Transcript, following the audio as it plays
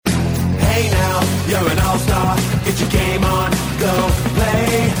you're an all-star. Get your game on, go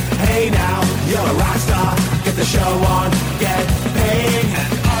play. Hey now, you're a rock star. Get the show on, get paid.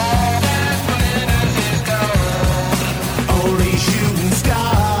 And all that glitters is gold. Only shooting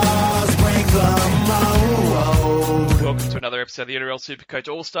stars break the mold. Welcome to another episode of the NRL Supercoach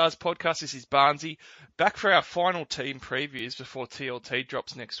All-Stars podcast. This is Barnsey, back for our final team previews before TLT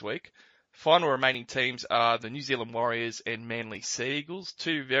drops next week. Final remaining teams are the New Zealand Warriors and Manly Sea Eagles,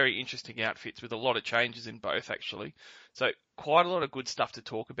 two very interesting outfits with a lot of changes in both, actually. So quite a lot of good stuff to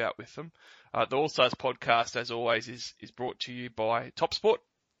talk about with them. The All-Stars podcast, as always, is brought to you by TopSport,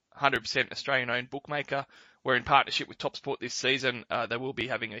 100% Australian-owned bookmaker. We're in partnership with TopSport this season. They will be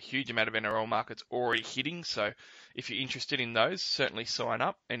having a huge amount of NRL markets already hitting, so if you're interested in those, certainly sign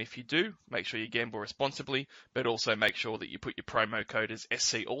up. And if you do, make sure you gamble responsibly, but also make sure that you put your promo code as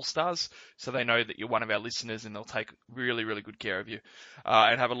SC All-Stars, so they know that you're one of our listeners and they'll take really, really good care of you.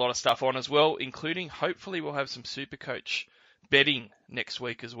 And have a lot of stuff on as well, including hopefully we'll have some Supercoach betting next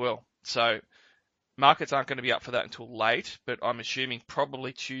week as well. So markets aren't going to be up for that until late, but I'm assuming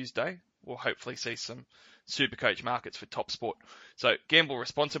probably Tuesday we'll hopefully see some Supercoach markets for TopSport. So gamble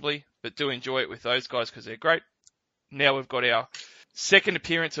responsibly, but do enjoy it with those guys because they're great. Now we've got our second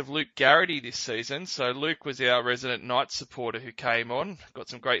appearance of Luke Garrity this season. So Luke was our resident Knights supporter who came on. Got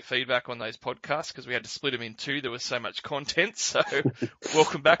some great feedback on those podcasts because we had to split them in two. There was so much content. So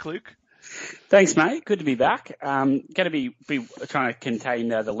welcome back, Luke. Thanks, mate. Good to be back. Going to be trying to contain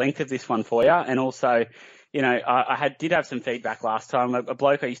the length of this one for you, and also, you know, I did have some feedback last time. A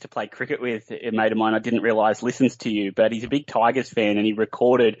bloke I used to play cricket with, a mate of mine, I didn't realise listens to you, but he's a big Tigers fan, and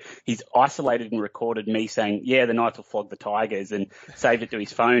he's isolated and recorded me saying, yeah, the Knights will flog the Tigers, and saved it to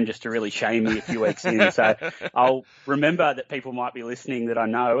his phone just to really shame me a few weeks in. So I'll remember that people might be listening that I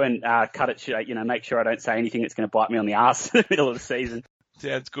know, and cut it, you know, make sure I don't say anything that's going to bite me on the arse in the middle of the season.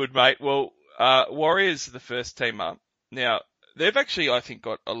 Sounds good, mate. Well, Warriors are the first team up. Now, they've actually, I think,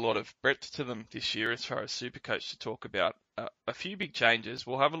 got a lot of breadth to them this year as far as Supercoach to talk about. A few big changes.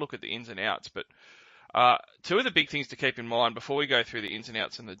 We'll have a look at the ins and outs, but two of the big things to keep in mind before we go through the ins and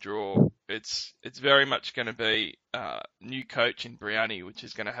outs and the draw, it's very much going to be new coach in Brownie, which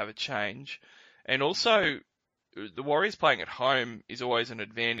is going to have a change. And also, the Warriors playing at home is always an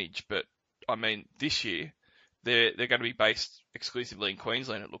advantage, but, I mean, this year, they're going to be based exclusively in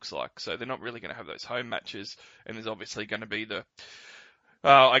Queensland, it looks like. So they're not really going to have those home matches. And there's obviously going to be the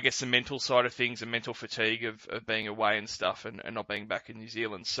mental side of things and mental fatigue of being away and stuff and not being back in New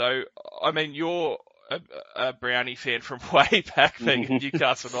Zealand. So, I mean, you're a Brownie fan from way back, being a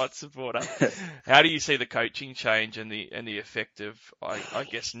Newcastle Knights supporter. How do you see the coaching change and the effect of, I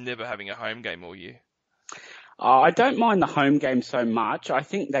guess, never having a home game all year? I don't mind the home game so much. I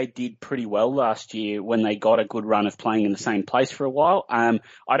think they did pretty well last year when they got a good run of playing in the same place for a while. I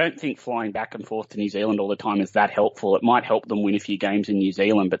don't think flying back and forth to New Zealand all the time is that helpful. It might help them win a few games in New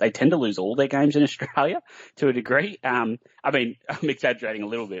Zealand, but they tend to lose all their games in Australia to a degree. I mean, I'm exaggerating a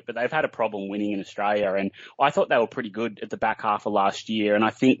little bit, but they've had a problem winning in Australia, and I thought they were pretty good at the back half of last year. And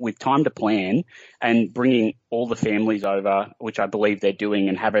I think with time to plan and bringing all the families over, which I believe they're doing,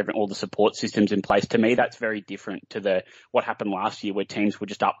 and have all the support systems in place, to me, that's very different to what happened last year where teams were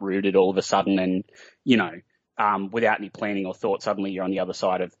just uprooted all of a sudden and, you know, without any planning or thought, suddenly you're on the other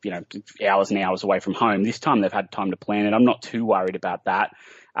side of, you know, hours and hours away from home. This time they've had time to plan it. I'm not too worried about that.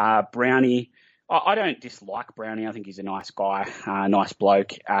 Brownie, I don't dislike Brownie. I think he's a nice guy, nice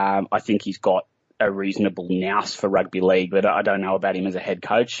bloke. I think he's got a reasonable nous for rugby league, but I don't know about him as a head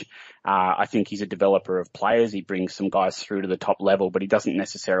coach. I think he's a developer of players. He brings some guys through to the top level, but he doesn't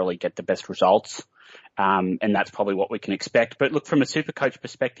necessarily get the best results. And that's probably what we can expect. But look, from a Supercoach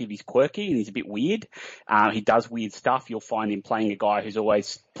perspective, he's quirky and he's a bit weird. He does weird stuff. You'll find him playing a guy who's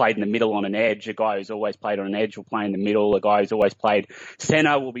always played in the middle on an edge. A guy who's always played on an edge will play in the middle. A guy who's always played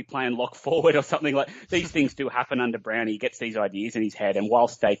centre will be playing lock forward or something like. These things do happen under Brownie. He gets these ideas in his head, and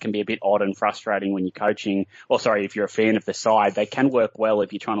whilst they can be a bit odd and frustrating when you're coaching, if you're a fan of the side, they can work well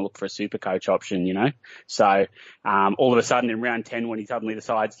if you're trying to look for a Supercoach option, you know. So all of a sudden in round 10, when he suddenly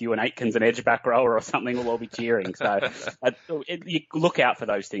decides Ewan Aitken's an edge back rower or something, we'll all be cheering. So you look out for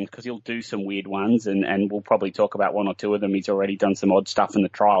those things because he'll do some weird ones, and we'll probably talk about one or two of them. He's already done some odd stuff in the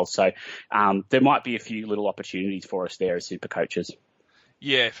trials. So there might be a few little opportunities for us there as super coaches.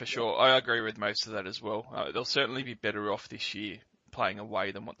 Yeah, for sure. I agree with most of that as well. They'll certainly be better off this year playing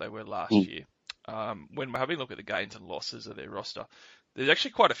away than what they were last year. When we're having a look at the gains and losses of their roster, there's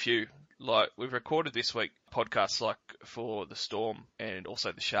actually quite a few. Like, we've recorded this week podcasts like for the Storm and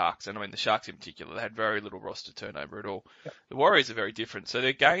also the Sharks. And I mean, the Sharks in particular, they had very little roster turnover at all. Yep. The Warriors are very different. So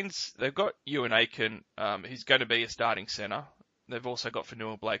their gains, they've got Ewan Aitken, who's going to be a starting centre. they've also got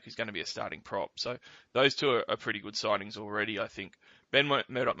Fanua Blake, who's going to be a starting prop. So those two are pretty good signings already, I think. Ben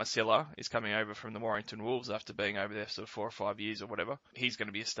Murdoch-Masila is coming over from the Warrington Wolves after being over there sort of 4 or 5 years or whatever. He's going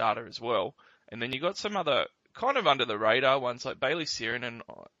to be a starter as well. And then you've got some other kind of under the radar ones like Bailey Sirinen,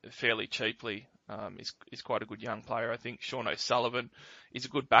 fairly cheaply, is quite a good young player. I think Sean O'Sullivan is a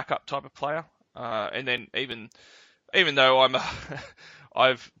good backup type of player. And then even though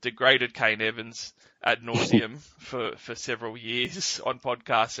I've degraded Kane Evans ad nauseum for several years on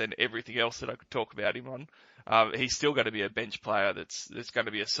podcasts and everything else that I could talk about him on, he's still going to be a bench player that's going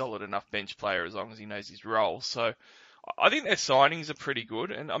to be a solid enough bench player as long as he knows his role. So I think their signings are pretty good.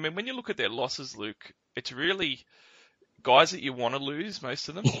 And I mean, when you look at their losses, Luke, it's really guys that you want to lose, most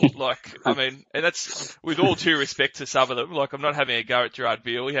of them. Like, I mean, and that's with all due respect to some of them. Like, I'm not having a go at Gerard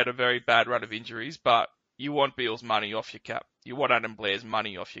Beale. He had a very bad run of injuries, but you want Beale's money off your cap. You want Adam Blair's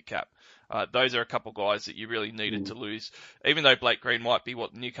money off your cap. Those are a couple guys that you really needed to lose. Even though Blake Green might be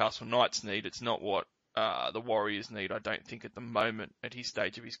what the Newcastle Knights need, it's not what the Warriors need, I don't think, at the moment at his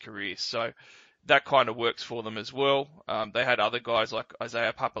stage of his career. So that kind of works for them as well. They had other guys like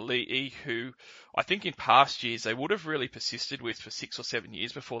Isaiah Papali'i, who I think in past years they would have really persisted with for 6 or 7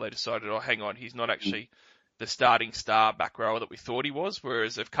 years before they decided, oh, hang on, he's not actually the starting star back rower that we thought he was,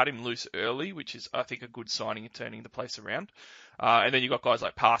 whereas they've cut him loose early, which is, I think, a good signing in turning the place around. And then you've got guys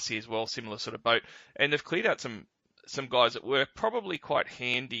like Parsi as well, similar sort of boat. And they've cleared out some guys that were probably quite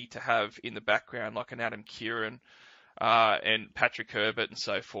handy to have in the background, like an Adam Kieran and Patrick Herbert and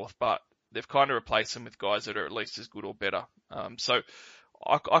so forth, but they've kind of replaced them with guys that are at least as good or better. So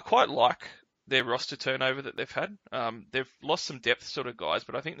I quite like their roster turnover that they've had. They've lost some depth sort of guys,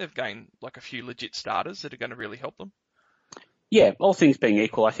 but I think they've gained like a few legit starters that are going to really help them. Yeah, all things being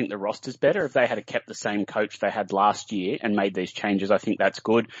equal, I think the roster's better. If they had kept the same coach they had last year and made these changes, I think that's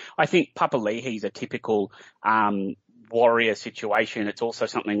good. I think Papali'i's a typical Warrior situation. It's also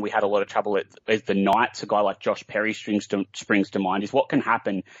something we had a lot of trouble with the Knights. A guy like Josh Perry springs to mind. Is what can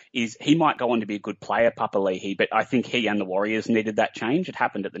happen is he might go on to be a good player, Papali'i, but I think he and the Warriors needed that change. It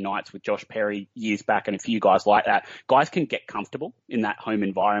happened at the Knights with Josh Perry years back and a few guys like that. Guys can get comfortable in that home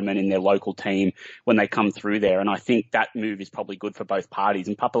environment in their local team when they come through there, and I think that move is probably good for both parties.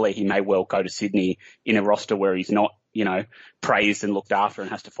 And Papali'i may well go to Sydney in a roster where he's not, praised and looked after and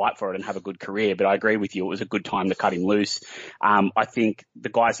has to fight for it and have a good career. But I agree with you. It was a good time to cut him loose. I think the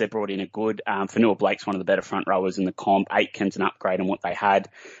guys they brought in are good. Fanua Blake's one of the better front rowers in the comp. Aitken's an upgrade on what they had.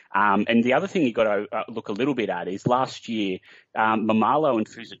 And the other thing you got to look a little bit at is last year, Mamalo and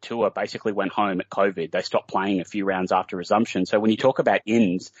Fusatua basically went home at COVID. They stopped playing a few rounds after resumption. So when you talk about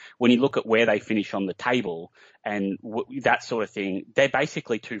ins, when you look at where they finish on the table and that sort of thing, they're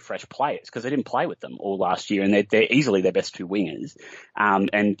basically two fresh players because they didn't play with them all last year, and they're easily their best two wingers. And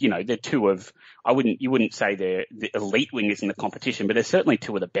they're two of, you wouldn't say they're the elite wingers in the competition, but they're certainly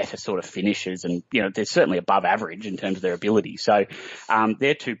two of the better sort of finishers, and they're certainly above average in terms of their ability. So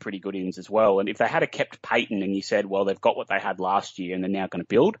they're two pretty good ins as well. And if they had kept Payton and you said, well, they've got what they had last year and they're now going to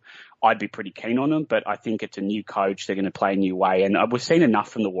build, I'd be pretty keen on them. But I think it's a new coach. They're going to play a new way. And we've seen enough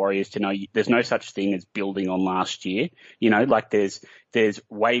from the Warriors to know there's no such thing as building on last year. Like there's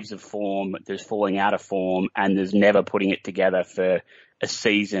waves of form, there's falling out of form, and there's never putting it together for a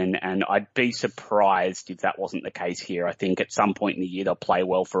season. And I'd be surprised if that wasn't the case here. I think at some point in the year, they'll play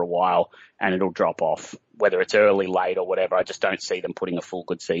well for a while and it'll drop off, whether it's early, late or whatever. I just don't see them putting a full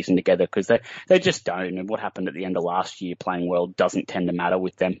good season together because they just don't. And what happened at the end of last year playing well doesn't tend to matter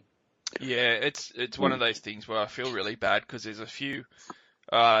with them. Yeah, it's one of those things where I feel really bad because there's a few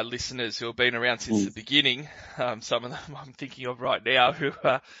listeners who have been around since the beginning. Some of them I'm thinking of right now who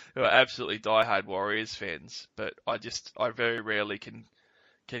are absolutely diehard Warriors fans, but I very rarely can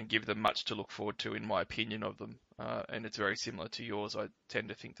give them much to look forward to in my opinion of them. And it's very similar to yours. I tend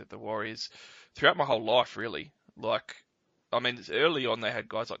to think that the Warriors, throughout my whole life really, early on they had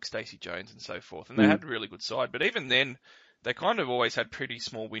guys like Stacey Jones and so forth, and they had a really good side, but even then, they kind of always had pretty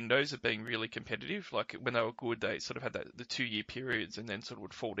small windows of being really competitive. Like when they were good, they sort of had the 2-year periods and then sort of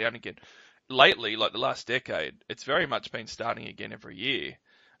would fall down again. Lately, like the last decade, it's very much been starting again every year.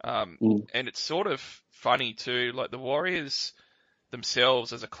 And it's sort of funny too, like the Warriors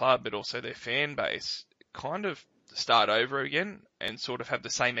themselves as a club, but also their fan base kind of start over again and sort of have the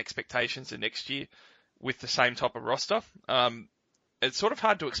same expectations the next year with the same type of roster. It's sort of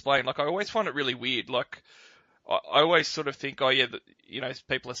hard to explain. Like I always find it really weird. Like, I always sort of think,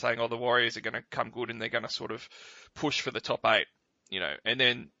 people are saying, the Warriors are going to come good and they're going to sort of push for the top 8, and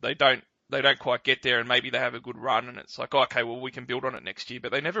then they don't quite get there and maybe they have a good run and it's like, okay, well, we can build on it next year,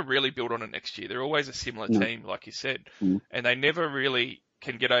 but they never really build on it next year. They're always a similar team, like you said, and they never really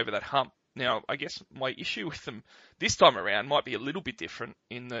can get over that hump Now, I guess my issue with them this time around might be a little bit different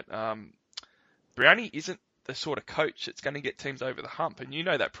in that Brownie isn't the sort of coach that's going to get teams over the hump, and you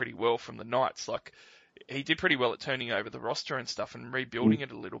know that pretty well from the Knights. Like, he did pretty well at turning over the roster and stuff and rebuilding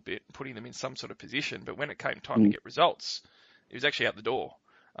it a little bit, putting them in some sort of position. But when it came time to get results, it was actually out the door.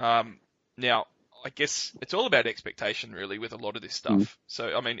 Now, I guess it's all about expectation, really, with a lot of this stuff.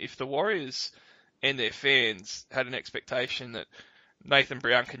 So, I mean, if the Warriors and their fans had an expectation that Nathan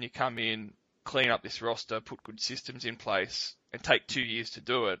Brown, can you come in, clean up this roster, put good systems in place, and take 2 years to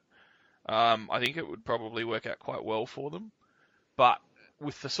do it, I think it would probably work out quite well for them. But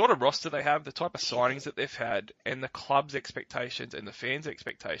with the sort of roster they have, the type of signings that they've had, and the club's expectations and the fans'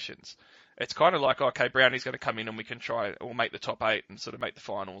 expectations, it's kind of like, okay, Brownie's going to come in and we can try, we'll make the top 8 and sort of make the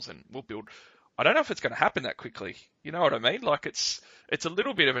finals, and we'll build. I don't know if it's going to happen that quickly. You know what I mean? Like, it's a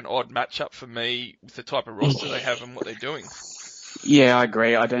little bit of an odd matchup for me with the type of roster they have and what they're doing. Yeah, I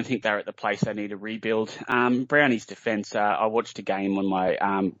agree. I don't think they're at the place they need to rebuild. Brownie's defence, I watched a game on my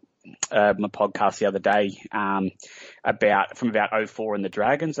podcast the other day about 04 and the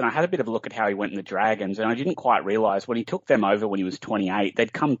Dragons, and I had a bit of a look at how he went in the Dragons, and I didn't quite realise when he took them over when he was 28,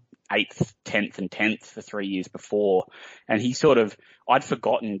 they'd come 8th, 10th and 10th for 3 years before, and he sort of, I'd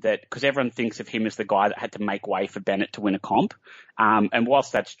forgotten that, because everyone thinks of him as the guy that had to make way for Bennett to win a comp, and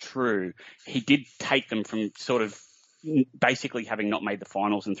whilst that's true, he did take them from sort of basically having not made the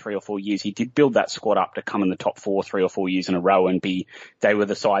finals in 3 or 4 years. He did build that squad up to come in the top 4 3 or 4 years in a row and they were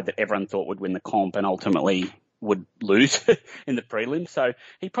the side that everyone thought would win the comp and ultimately would lose in the prelim. So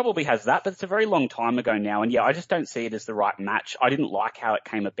he probably has that, but it's a very long time ago now. And yeah, I just don't see it as the right match. I didn't like how it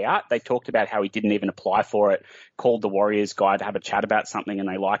came about. They talked about how he didn't even apply for it, called the Warriors guy to have a chat about something, and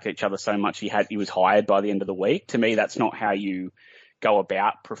they liked each other so much he was hired by the end of the week. To me, that's not how you go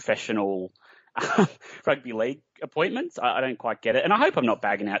about professional rugby league appointments. I don't quite get it. And I hope I'm not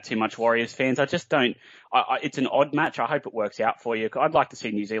bagging out too much Warriors fans. I just don't. It's an odd match. I hope it works out for you. I'd like to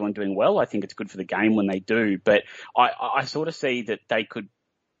see New Zealand doing well. I think it's good for the game when they do. But I sort of see that they could,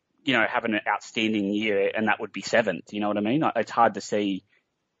 have an outstanding year and that would be 7th. You know what I mean? It's hard to see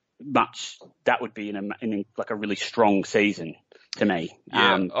much that would be in like a really strong season to me.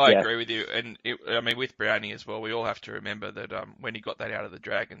 Yeah, I agree with you. And with Brownie as well, we all have to remember that when he got that out of the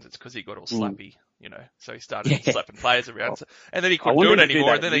Dragons, it's because he got all slappy, so he started slapping players around. And then he couldn't do it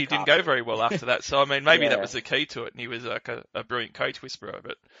anymore, and then he didn't go very well after that. So, maybe that was the key to it, and he was like a brilliant coach whisperer,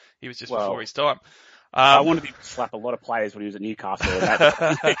 but he was just before his time. I wanted him to slap a lot of players when he was at Newcastle, and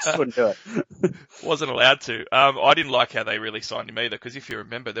that just wouldn't do it. Wasn't allowed to. I didn't like how they really signed him either, because if you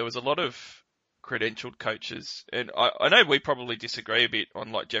remember, there was a lot of credentialed coaches, and I know we probably disagree a bit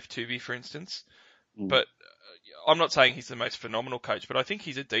on like Jeff Tuvey, for instance, but I'm not saying he's the most phenomenal coach, but I think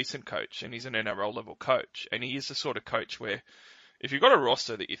he's a decent coach, and he's an NRL level coach, and he is the sort of coach where if you've got a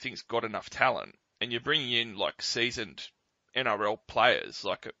roster that you think's got enough talent, and you're bringing in like seasoned NRL players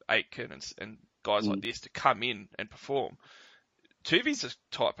like Aitken and guys like this to come in and perform, Tuvey's the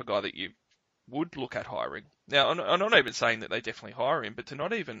type of guy that you would look at hiring. Now, I'm not even saying that they definitely hire him, but to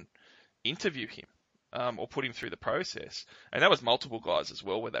not even interview him or put him through the process. And that was multiple guys as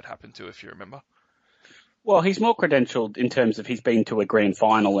well where that happened to, if you remember. Well, he's more credentialed in terms of he's been to a grand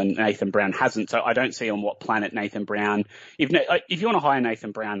final and Nathan Brown hasn't. So I don't see on what planet Nathan Brown, if you want to hire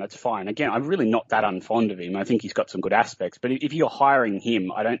Nathan Brown, that's fine. Again, I'm really not that unfond of him. I think he's got some good aspects. But if you're hiring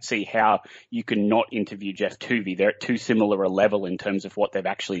him, I don't see how you can not interview Jeff Tuvey. They're at too similar a level in terms of what they've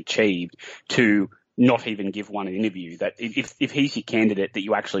actually achieved to not even give one an interview. That if he's your candidate that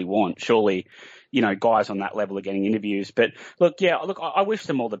you actually want, surely, guys on that level are getting interviews. But I wish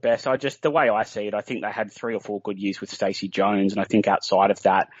them all the best. The way I see it, I think they had 3 or 4 good years with Stacey Jones. And I think outside of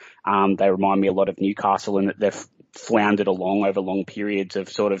that, they remind me a lot of Newcastle in that they've floundered along over long periods of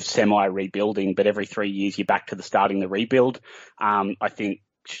sort of semi-rebuilding, but every 3 years you're back to the starting the rebuild. I think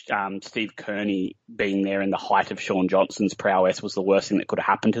Steve Kearney being there in the height of Sean Johnson's prowess was the worst thing that could have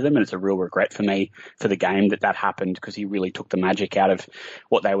happened to them, and it's a real regret for me for the game that happened, because he really took the magic out of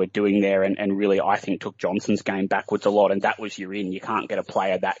what they were doing there and really, I think, took Johnson's game backwards a lot, and that was your in. You can't get a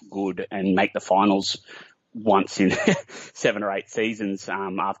player that good and make the finals once in 7 or 8 seasons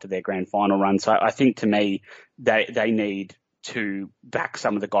after their grand final run. So I think, to me, they need to back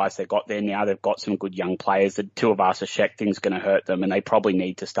some of the guys they've got there now. They've got some good young players. The Tuivasa-Sheck thing's going to hurt them, and they probably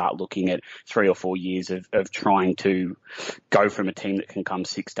need to start looking at 3 or 4 years of trying to go from a team that can come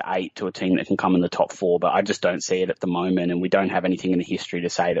 6 to 8 to a team that can come in the top 4. But I just don't see it at the moment, and we don't have anything in the history to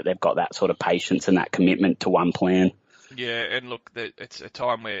say that they've got that sort of patience and that commitment to one plan. Yeah, and look, it's a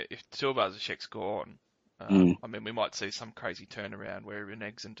time where if Tuivasa-Sheck's gone, we might see some crazy turnaround where he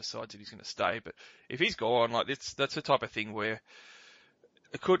reneges and decides that he's going to stay. But if he's gone, like that's the type of thing where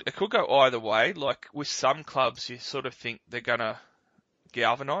it could go either way. Like with some clubs, you sort of think they're gonna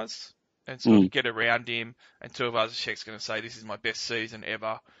galvanise and sort of get around him, and Tuivasa-Sheck's going to say, "This is my best season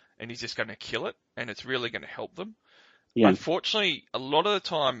ever," and he's just going to kill it, and it's really going to help them. Yeah. Unfortunately, a lot of the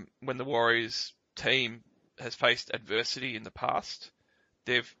time when the Warriors team has faced adversity in the past,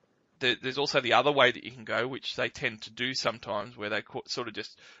 there's also the other way that you can go, which they tend to do sometimes, where they sort of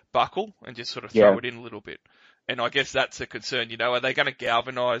just buckle and just sort of throw it in a little bit. And I guess that's a concern, you know, are they going to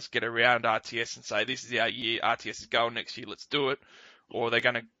galvanise, get around RTS and say, this is our year, RTS is going next year, let's do it? Or are they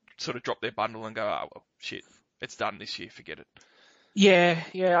going to sort of drop their bundle and go, oh, well, shit, it's done this year, forget it? Yeah,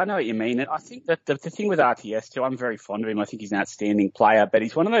 I know what you mean. And I think that the thing with RTS too, I'm very fond of him. I think he's an outstanding player, but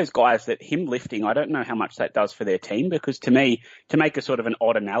he's one of those guys that him lifting, I don't know how much that does for their team, because to me, to make a sort of an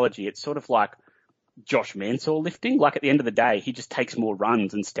odd analogy, it's sort of like Josh Mansour lifting. Like at the end of the day, he just takes more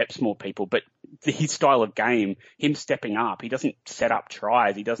runs and steps more people, but his style of game, him stepping up, he doesn't set up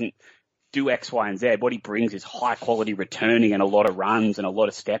tries, he doesn't do X, Y, and Z. What he brings is high quality returning and a lot of runs and a lot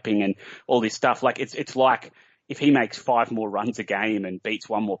of stepping and all this stuff. Like it's like, if he makes 5 more runs a game and beats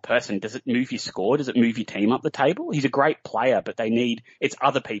one more person, does it move your score? Does it move your team up the table? He's a great player, but it's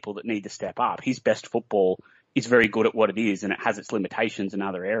other people that need to step up. His best football is very good at what it is, and it has its limitations in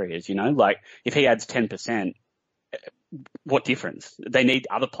other areas, you know? Like, if he adds 10%, what difference?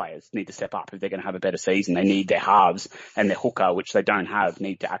 Other players need to step up if they're going to have a better season. They need their halves and their hooker, which they don't have,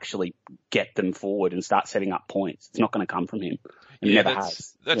 need to actually get them forward and start setting up points. It's not going to come from him. It never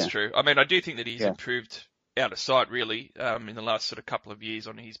has. That's true. I mean, I do think that he's improved out of sight, really, in the last sort of couple of years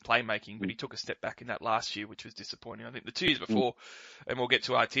on his playmaking, but he took a step back in that last year, which was disappointing. I think the 2 years before, and we'll get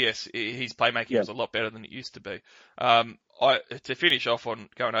to RTS, his playmaking was a lot better than it used to be. To finish off on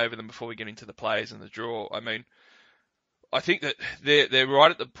going over them before we get into the players and the draw, I mean, I think that they're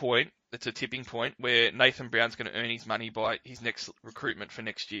right at the point, it's a tipping point, where Nathan Brown's going to earn his money by his next recruitment for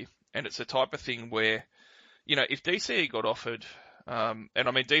next year. And it's a type of thing where, you know, if DCE got offered, and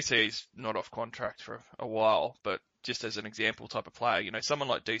I mean, DCE's not off contract for a while, but just as an example type of player, you know, someone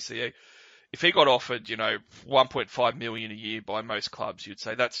like DCE, if he got offered, you know, 1.5 million a year by most clubs, you'd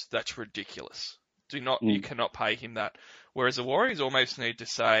say that's ridiculous. You cannot pay him that. Whereas the Warriors almost need to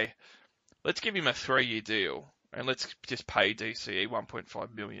say, let's give him a 3-year deal and let's just pay DCE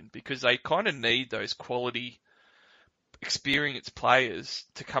 1.5 million, because they kind of need those quality, experienced players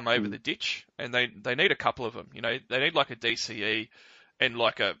to come over the ditch, and they need a couple of them. You know, they need like a DCE and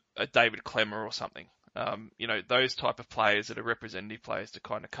like a David Klemmer or something. You know, those type of players that are representative players to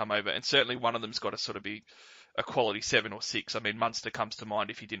kind of come over, and certainly one of them's got to sort of be a quality 7 or 6. I mean, Munster comes to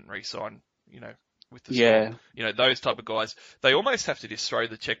mind if he didn't re-sign, you know, with the Storm. You know, those type of guys, they almost have to just throw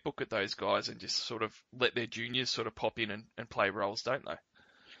the checkbook at those guys and just sort of let their juniors sort of pop in and play roles, don't they?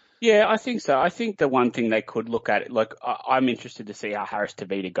 Yeah, I think so. I think the one thing they could look at, like, I'm interested to see how Harris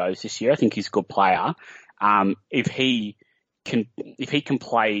Tavita goes this year. I think he's a good player. If he can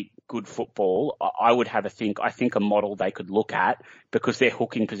play good football, I would have I think a model they could look at, because their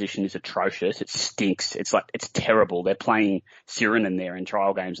hooking position is atrocious. It stinks. It's terrible. They're playing Sirenin there in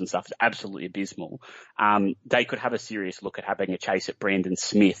trial games and stuff. It's absolutely abysmal. They could have a serious look at having a chase at Brandon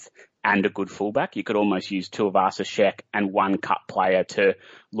Smith and a good fullback. You could almost use Tuivasa-Sheck and one cut player to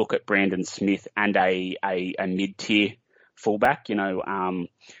look at Brandon Smith and a mid-tier fullback. You know,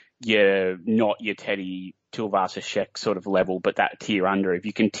 you're not your Teddy Tuivasa-Sheck sort of level, but that tier under. If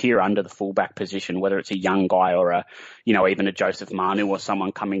you can tier under the fullback position, whether it's a young guy or even a Joseph Manu or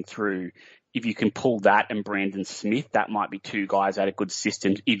someone coming through, if you can pull that and Brandon Smith, that might be 2 guys at a good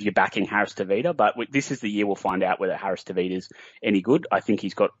system if you're backing Harris Tavita. But this is the year we'll find out whether Harris Tavita is any good. I think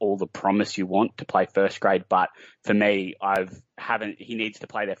he's got all the promise you want to play first grade, but for me, he needs to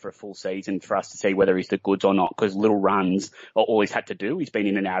play there for a full season for us to see whether he's the goods or not, because little runs are all he's had to do. He's been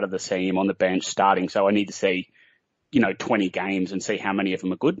in and out of the seam on the bench starting, so I need to see 20 games and see how many of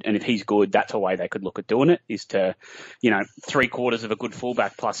them are good. And if he's good, that's a way they could look at doing it, is to, 3/4 of a good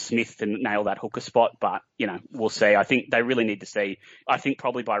fullback plus Smith and nail that hooker spot. But, we'll see. I think they really need to see. I think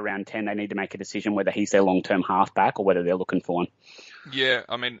probably by round 10, they need to make a decision whether he's their long-term halfback or whether they're looking for one. Yeah,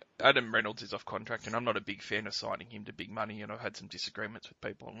 I mean, Adam Reynolds is off contract, and I'm not a big fan of signing him to big money, and I've had some disagreements with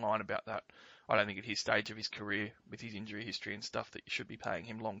people online about that. I don't think at his stage of his career, with his injury history and stuff, that you should be paying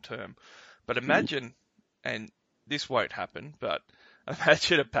him long-term. But imagine, and this won't happen, but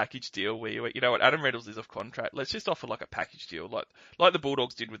imagine a package deal where Adam Reynolds is off contract. Let's just offer like a package deal, like the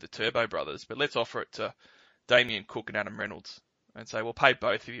Bulldogs did with the Turbo brothers, but let's offer it to Damien Cook and Adam Reynolds and say, we'll pay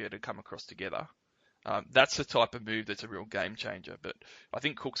both of you to come across together. That's the type of move that's a real game changer. But I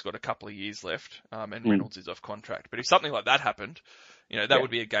think Cook's got a couple of years left, and Reynolds is off contract. But if something like that happened, that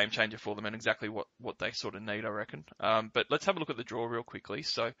would be a game changer for them and exactly what they sort of need, I reckon. But let's have a look at the draw real quickly.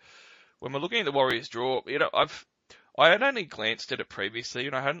 So when we're looking at the Warriors draw, I had only glanced at it previously,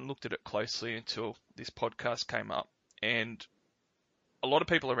 and I hadn't looked at it closely until this podcast came up. And a lot of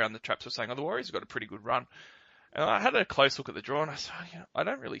people around the traps were saying, the Warriors have got a pretty good run. And I had a close look at the draw, and I said, I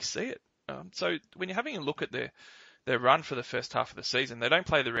don't really see it. So when you're having a look at their run for the first half of the season, they don't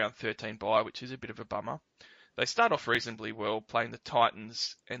play the round 13 bye, which is a bit of a bummer. They start off reasonably well, playing the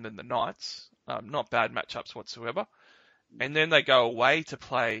Titans and then the Knights. Not bad matchups whatsoever. And then they go away to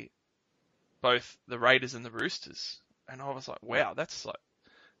play both the Raiders and the Roosters. And I was like, wow, that's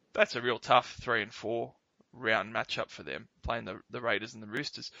a real tough 3 and 4 round matchup for them, playing the Raiders and the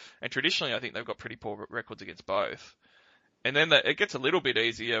Roosters. And traditionally, I think they've got pretty poor records against both. And then it gets a little bit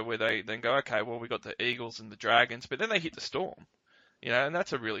easier where they then go, okay, well, we got the Eagles and the Dragons, but then they hit the Storm, and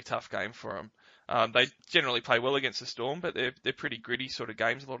that's a really tough game for them. They generally play well against the Storm, but they're pretty gritty sort of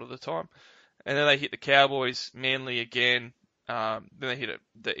games a lot of the time. And then they hit the Cowboys, Manly again. Then they hit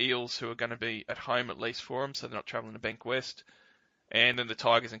the Eels, who are going to be at home at least for them, so they're not travelling to Bank West. And then the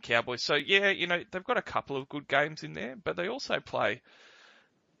Tigers and Cowboys. So, yeah, they've got a couple of good games in there, but they also play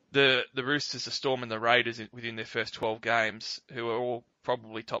the Roosters, the Storm, and the Raiders within their first 12 games, who are all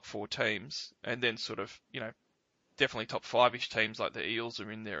probably top 4 teams, and then sort of, definitely top 5-ish teams like the Eels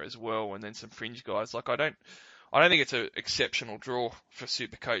are in there as well, and then some fringe guys. Like, I don't think it's an exceptional draw for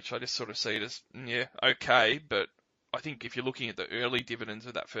Supercoach. I just sort of see it as, okay, but I think if you're looking at the early dividends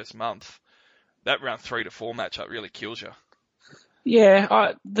of that first month, that round 3 to 4 matchup really kills you.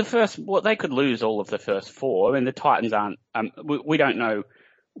 Yeah, they could lose all of the first 4. I mean, the Titans aren't, we don't know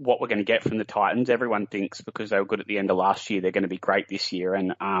what we're going to get from the Titans. Everyone thinks because they were good at the end of last year, they're going to be great this year.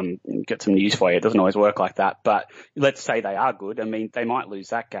 And get some news for you. It doesn't always work like that. But let's say they are good. I mean, they might lose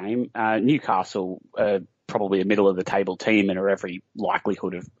that game. Newcastle, probably a middle of the table team and are every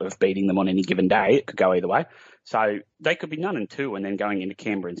likelihood of beating them on any given day. It could go either way. So they could be 9-2 and then going into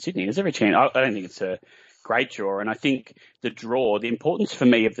Canberra and Sydney. There's every chance. I don't think it's a great draw. And I think the importance for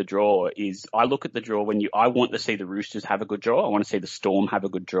me of the draw is I look at the draw I want to see the Roosters have a good draw. I want to see the Storm have a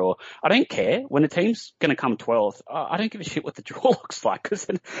good draw. I don't care when a team's going to come 12th. I don't give a shit what the draw looks like because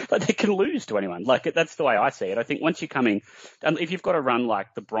they can lose to anyone. Like that's the way I see it. I think once you come in, and if you've got a run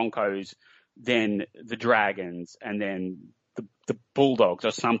like the Broncos, then the Dragons, and then the Bulldogs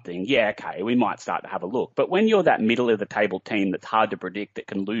or something, okay, we might start to have a look. But when you're that middle of the table team that's hard to predict, that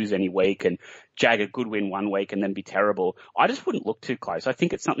can lose any week and jag a good win one week and then be terrible, I just wouldn't look too close. I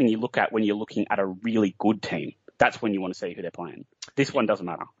think it's something you look at when you're looking at a really good team. That's when you want to see who they're playing. This one doesn't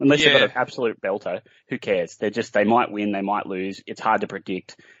matter. Unless they've got an absolute belter, who cares? They might win, they might lose. It's hard to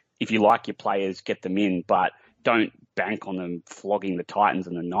predict. If you like your players, get them in, but don't bank on them flogging the Titans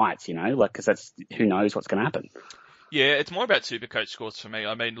and the Knights, because that's, who knows what's going to happen. Yeah, it's more about Supercoach scores for me.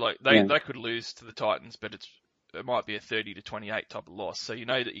 I mean, they could lose to the Titans, but it might be a 30-28 type of loss. So you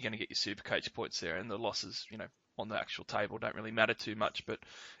know that you're going to get your Supercoach points there, and the losses, on the actual table don't really matter too much. But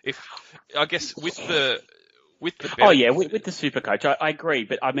with the with the Supercoach, I agree.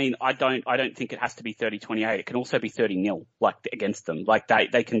 But I mean, I don't think it has to be 30-28. It can also be 30-0, against them.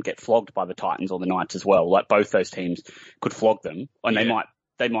 They can get flogged by the Titans or the Knights as well. Both those teams could flog them, and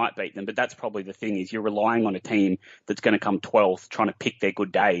they might beat them, but that's probably the thing is you're relying on a team that's going to come 12th trying to pick their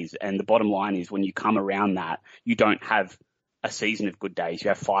good days. And the bottom line is when you come around that, you don't have a season of good days. You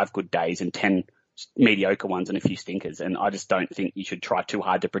have 5 good days and 10 mediocre ones and a few stinkers. And I just don't think you should try too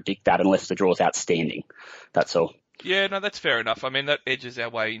hard to predict that unless the draw's outstanding. That's all. Yeah, no, that's fair enough. I mean, that edges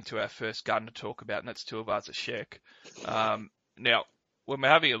our way into our first gun to talk about, and that's Tuivasa Sheck. Now, when we're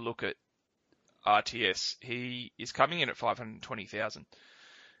having a look at RTS, he is coming in at 520,000.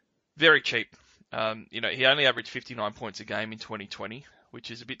 Very cheap. He only averaged 59 points a game in 2020,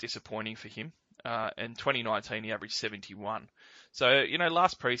 which is a bit disappointing for him. In 2019, he averaged 71. So,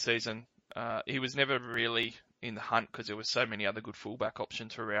 last preseason, he was never really in the hunt because there was so many other good fullback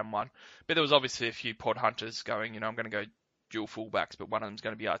options for round 1. But there was obviously a few pod hunters going, I'm going to go dual fullbacks, but one of them's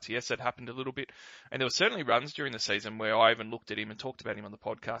going to be RTS. That happened a little bit. And there were certainly runs during the season where I even looked at him and talked about him on the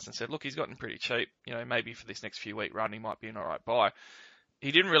podcast and said, look, he's gotten pretty cheap. Maybe for this next few week run, he might be an all right buy.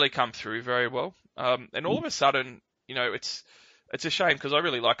 He didn't really come through very well. And all of a sudden, it's a shame because I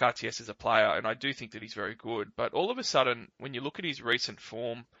really like RTS as a player and I do think that he's very good. But all of a sudden, when you look at his recent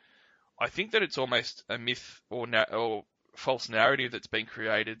form, I think that it's almost a myth or false narrative that's been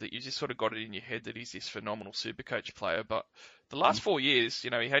created that you just sort of got it in your head that he's this phenomenal Supercoach player. But the last 4 years, he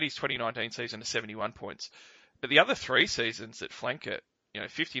had his 2019 season of 71 points. But the other 3 seasons that flank it,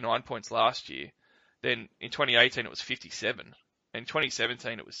 59 points last year, Then in 2018 it was 57. In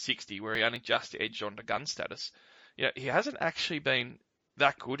 2017 it was 60, where he only just edged on to gun status. You know, he hasn't actually been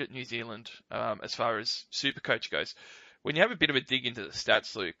that good at New Zealand as far as Supercoach goes. When you have a bit of a dig into the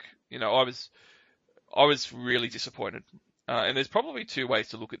stats, Luke, you know, I was really disappointed. And there's probably two ways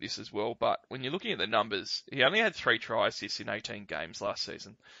to look at this as well, but when you're looking at the numbers, he only had 3 try assists in 18 games last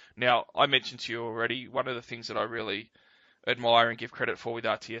season. Now, I mentioned to you already, one of the things that I really admire and give credit for with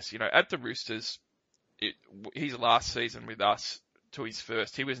RTS, you know, at the Roosters, his last season with us to his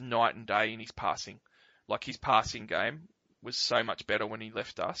first, he was night and day in his passing. Like, his passing game was so much better when he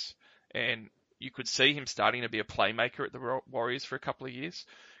left us, and you could see him starting to be a playmaker at the Warriors for a couple of years.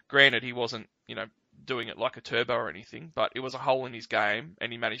 Granted, he wasn't, you know, doing it like a turbo or anything, but it was a hole in his game,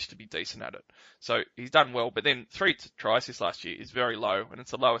 and he managed to be decent at it. So he's done well, but then 3 try assists last year is very low, and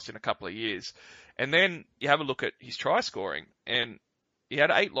it's the lowest in a couple of years. And then you have a look at his try scoring, and he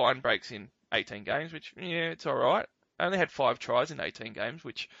had 8 line breaks in 18 games, which, yeah, it's all right. Only had 5 tries in 18 games,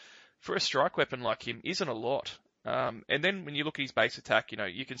 which for a strike weapon like him isn't a lot. And then when you look at his base attack, you know,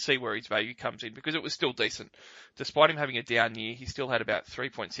 you can see where his value comes in, because it was still decent. Despite him having a down year, he still had about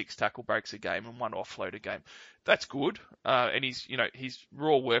 3.6 tackle breaks a game and 1 offload a game. That's good. And his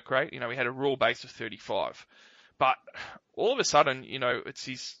raw work rate, you know, he had a raw base of 35. But all of a sudden, you know, it's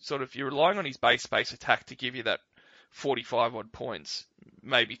his sort of, you're relying on his base attack to give you that 45 odd points,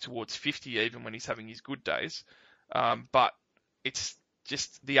 maybe towards 50 even when he's having his good days. But it's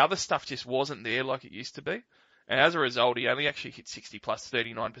just, the other stuff just wasn't there like it used to be. And as a result, he only actually hit 60 plus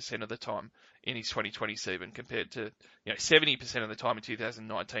 39% of the time in his 2020 season, compared to, you know, 70% of the time in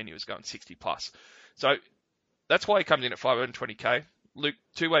 2019 he was going 60 plus. So that's why he comes in at 520k. Luke,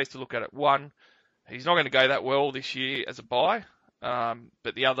 2 ways to look at it. One, he's not going to go that well this year as a buy.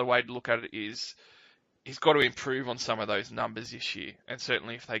 But the other way to look at it is he's got to improve on some of those numbers this year. And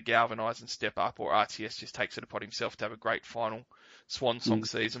certainly if they galvanise and step up, or RTS just takes it upon himself to have a great final swan song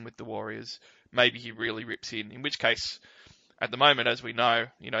season with the Warriors, maybe he really rips in which case, at the moment, as we know,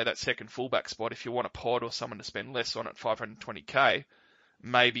 you know, that second fullback spot, if you want a pod or someone to spend less on at 520k,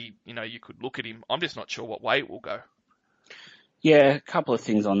 maybe, you know, you could look at him. I'm just not sure what way it will go. Yeah, a couple of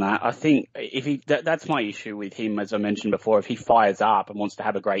things on that. I think if that's my issue with him, as I mentioned before. If he fires up and wants to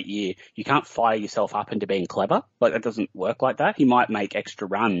have a great year, you can't fire yourself up into being clever. Like, that doesn't work like that. He might make extra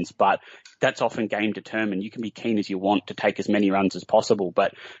runs, but that's often game determined. You can be keen as you want to take as many runs as possible,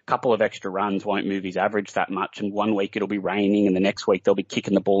 but a couple of extra runs won't move his average that much. And one week it'll be raining, and the next week they'll be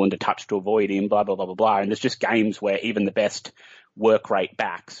kicking the ball into touch to avoid him, blah, blah, blah, blah, blah. And there's just games where even the best work rate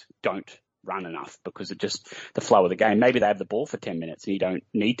backs don't run enough because of just the flow of the game. Maybe they have the ball for 10 minutes and you don't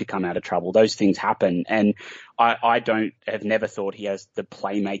need to come out of trouble. Those things happen. And I have never thought he has the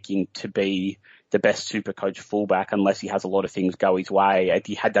playmaking to be the best Supercoach fullback unless he has a lot of things go his way.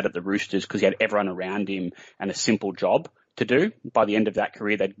 He had that at the Roosters because he had everyone around him and a simple job to do. By the end of that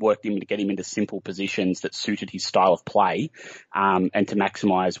career, they'd worked him to get him into simple positions that suited his style of play, and to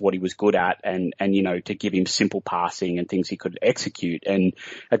maximise what he was good at, and you know, to give him simple passing and things he could execute. And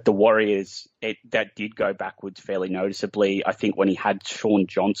at the Warriors, that did go backwards fairly noticeably. I think when he had Sean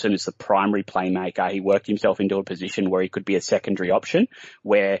Johnson as the primary playmaker, he worked himself into a position where he could be a secondary option,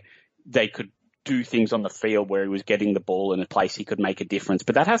 where they could do things on the field where he was getting the ball in a place he could make a difference.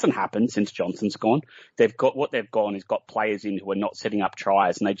 But that hasn't happened since Johnson's gone. They've got players in who are not setting up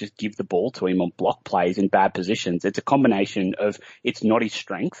tries, and they just give the ball to him on block plays in bad positions. It's a combination of, it's not his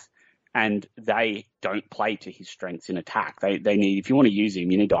strength, and they don't play to his strengths in attack. They need, if you want to use him,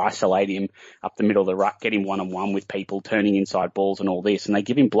 you need to isolate him up the middle of the ruck, get him one-on-one with people, turning inside balls and all this. And they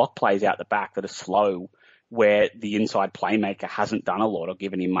give him block plays out the back that are slow, where the inside playmaker hasn't done a lot or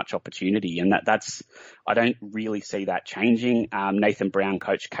given him much opportunity. And that's, I don't really see that changing. Nathan Brown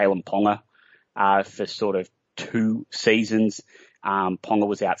coached Kalen Ponga for sort of 2 seasons. Ponga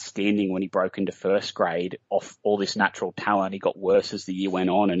was outstanding when he broke into first grade off all this natural talent. He got worse as the year went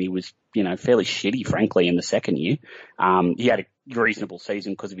on, and he was, you know, fairly shitty, frankly, in the second year. He had a reasonable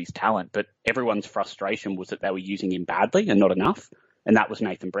season because of his talent, but everyone's frustration was that they were using him badly and not enough. And that was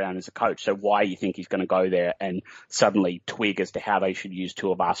Nathan Brown as a coach. So why you think he's going to go there and suddenly twig as to how they should use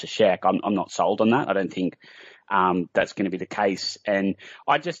Tuivasa-Sheck? I'm not sold on that. I don't think that's going to be the case. And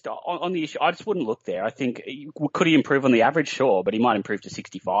I just, on the issue, I just wouldn't look there. I think, could he improve on the average? Sure, but he might improve to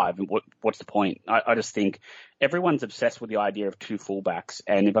 65. And what's the point? I just think everyone's obsessed with the idea of 2 fullbacks.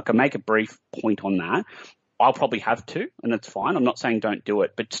 And if I can make a brief point on that, I'll probably have 2, and that's fine. I'm not saying don't do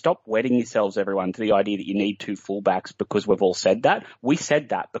it, but stop wedding yourselves, everyone, to the idea that you need 2 fullbacks because we've all said that. We said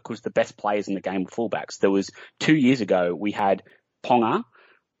that because the best players in the game were fullbacks. There was 2 years ago, we had Ponga,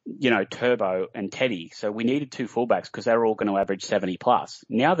 you know, Turbo and Teddy. So we needed 2 fullbacks because they were all going to average 70 plus.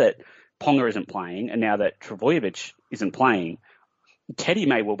 Now that Ponga isn't playing, and now that Trbojevic isn't playing, Teddy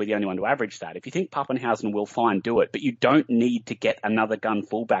may well be the only one to average that. If you think Pappenhausen will, fine, do it. But you don't need to get another gun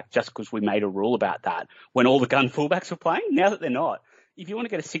fullback just because we made a rule about that when all the gun fullbacks were playing. Now that they're not. If you want to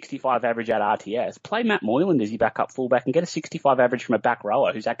get a 65 average at RTS, play Matt Moylan as your backup fullback and get a 65 average from a back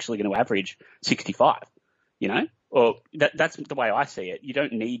rower who's actually going to average 65, you know? Or that's the way I see it. You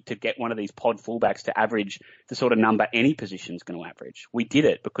don't need to get one of these pod fullbacks to average the sort of number any position's going to average. We did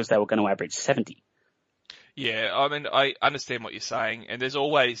it because they were going to average 70. Yeah, I mean, I understand what you're saying, and there's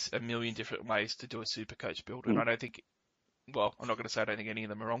always a million different ways to do a Supercoach build, and I don't think, well, I'm not going to say I don't think any of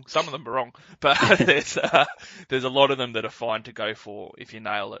them are wrong. Some of them are wrong, but there's a lot of them that are fine to go for if you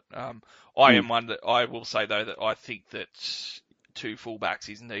nail it. I am one that I will say though that I think that 2 fullbacks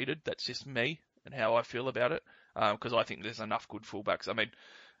is needed. That's just me and how I feel about it, because I think there's enough good fullbacks. I mean,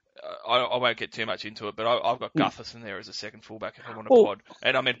 I won't get too much into it, but I've got Gutherson there as a second fullback if I want to pod.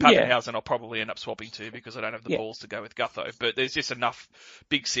 And I mean, Pappenhausen I'll probably end up swapping to because I don't have the balls to go with Gutho. But there's just enough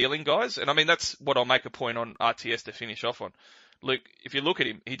big ceiling guys. And I mean, that's what I'll make a point on RTS to finish off on. Luke, if you look at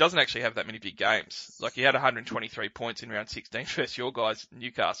him, he doesn't actually have that many big games. Like, he had 123 points in round 16 versus your guys,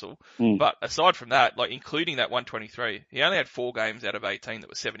 Newcastle. But aside from that, like, including that 123, he only had 4 games out of 18 that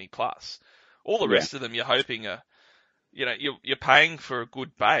were 70 plus. All the rest of them you're hoping are, you know, you're paying for a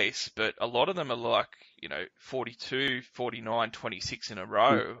good base, but a lot of them are like, you know, 42, 49, 26 in a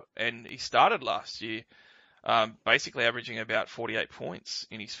row. And he started last year, basically averaging about 48 points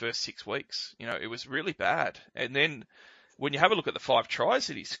in his first 6 weeks. You know, it was really bad. And then when you have a look at the 5 tries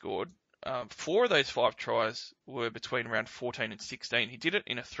that he scored, 4 of those 5 tries were between round 14 and 16. He did it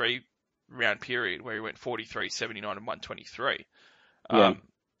in a 3-round period where he went 43, 79 and 123. Yeah,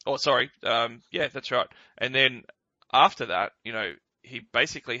 that's right. And then after that, you know, he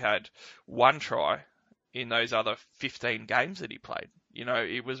basically had 1 try in those other 15 games that he played. You know,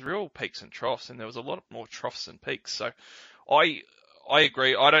 it was real peaks and troughs, and there was a lot more troughs than peaks. So I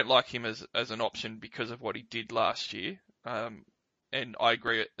agree. I don't like him as an option because of what he did last year. And I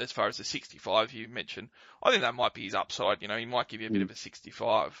agree as far as the 65 you mentioned. I think that might be his upside. You know, he might give you a bit of a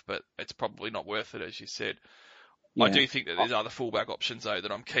 65, but it's probably not worth it, as you said. Yeah. I do think that there's other fullback options, though,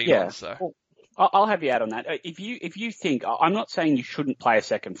 that I'm keen on. So. Well, I'll have you out on that. If you think, I'm not saying you shouldn't play a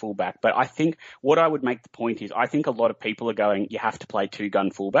second fullback, but I think what I would make the point is I think a lot of people are going, you have to play 2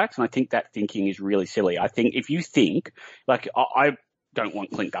 gun fullbacks, and I think that thinking is really silly. I think if you think, like, I don't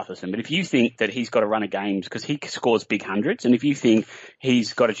want Clint Gutherson, but if you think that he's got a run of games because he scores big hundreds, and if you think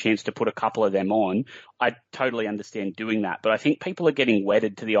he's got a chance to put a couple of them on, I totally understand doing that. But I think people are getting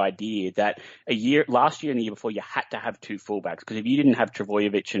wedded to the idea that last year and the year before, you had to have 2 fullbacks, because if you didn't have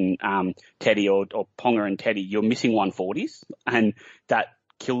Trbojevic and Teddy or Ponga and Teddy, you're missing 140s, and that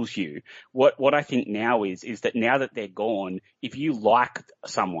kills you. What I think now is that now that they're gone, if you like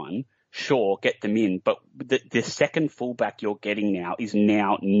someone, sure, get them in, but the second fullback you're getting now is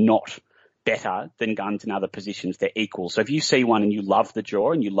now not better than guns in other positions. They're equal. So if you see one and you love the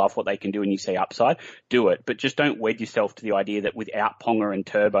draw and you love what they can do and you see upside, do it. But just don't wed yourself to the idea that without Ponga and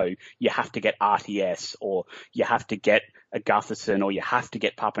Turbo, you have to get RTS or you have to get a Gutherson or you have to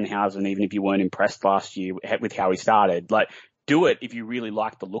get Pappenhausen, even if you weren't impressed last year with how he started. Like, do it if you really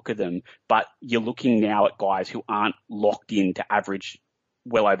like the look of them, but you're looking now at guys who aren't locked in to average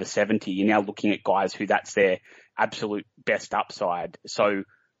well over 70. You're now looking at guys who that's their absolute best upside. So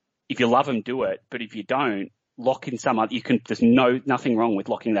if you love them, do it. But if you don't, lock in some other, there's nothing wrong with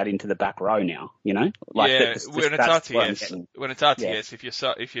locking that into the back row now, you know? Like when it's RTS,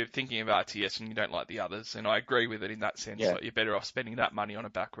 if you're thinking of RTS and you don't like the others, and I agree with it in that sense, like you're better off spending that money on a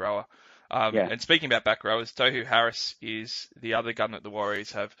back rower. And speaking about back rowers, Tohu Harris is the other gun that the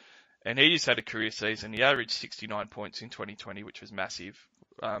Warriors have. And he just had a career season. He averaged 69 points in 2020, which was massive.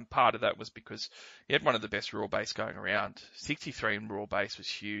 Part of that was because he had one of the best raw base going around. 63 in raw base was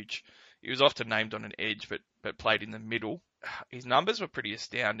huge. He was often named on an edge, but played in the middle. His numbers were pretty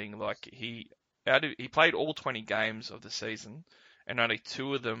astounding. Like he played all 20 games of the season, and only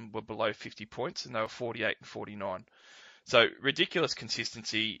 2 of them were below 50 points, and they were 48 and 49. So ridiculous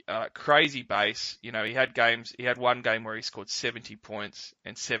consistency, crazy base. You know, he had one game where he scored 70 points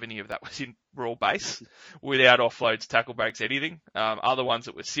and 70 of that was in raw base without offloads, tackle breaks, anything. Other ones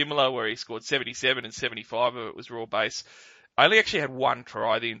that were similar where he scored 77 and 75 of it was raw base. I only actually had 1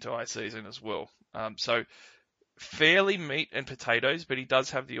 try the entire season as well. So fairly meat and potatoes, but he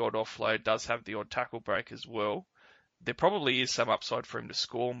does have the odd offload, does have the odd tackle break as well. There probably is some upside for him to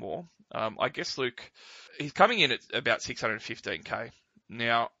score more. I guess, Luke, he's coming in at about 615k.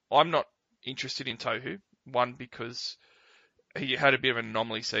 Now, I'm not interested in Tohu. One, because he had a bit of an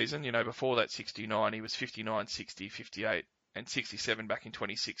anomaly season. You know, before that 69, he was 59, 60, 58, and 67 back in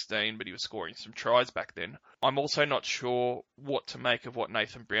 2016, but he was scoring some tries back then. I'm also not sure what to make of what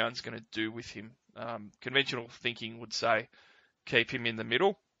Nathan Brown's going to do with him. Conventional thinking would say keep him in the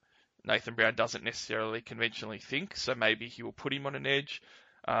middle. Nathan Brown doesn't necessarily conventionally think, so maybe he will put him on an edge.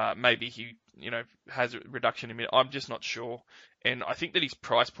 Maybe he, has a reduction in minutes. I'm just not sure. And I think that his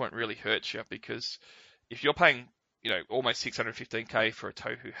price point really hurts you, because if you're paying, almost 615k for a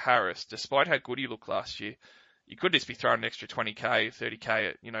Tohu Harris, despite how good he looked last year, you could just be throwing an extra 20k, 30k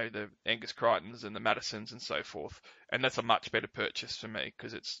at, the Angus Crichtons and the Madisons and so forth. And that's a much better purchase for me,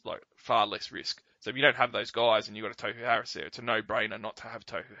 because it's like far less risk. So if you don't have those guys and you've got a Tohu Harris there, it's a no-brainer not to have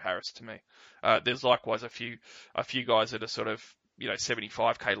Tohu Harris to me. There's likewise a few guys that are sort of,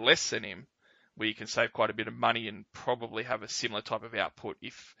 75k less than him, where you can save quite a bit of money and probably have a similar type of output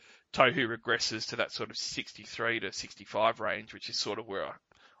if Tohu regresses to that sort of 63 to 65 range, which is sort of where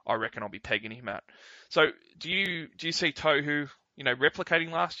I reckon I'll be pegging him at. So do you see Tohu,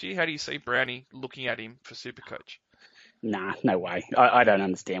 replicating last year? How do you see Brownie looking at him for Supercoach? Nah, no way. I don't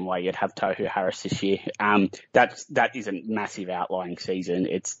understand why you'd have Tohu Harris this year. That is a massive outlying season.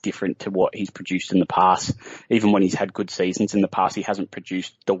 It's different to what he's produced in the past. Even when he's had good seasons in the past, he hasn't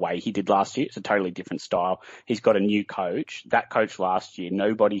produced the way he did last year. It's a totally different style. He's got a new coach. That coach last year,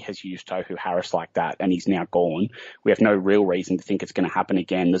 nobody has used Tohu Harris like that, and he's now gone. We have no real reason to think it's going to happen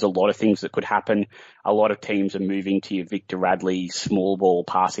again. There's a lot of things that could happen. A lot of teams are moving to your Victor Radley small ball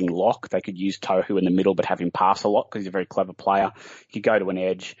passing lock. They could use Tohu in the middle but have him pass a lot because he's a very clever player. He could go to an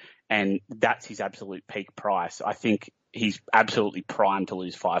edge, and that's his absolute peak price. I think he's absolutely primed to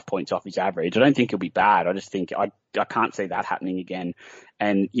lose 5 points off his average. I don't think he'll be bad. I just think I can't see that happening again.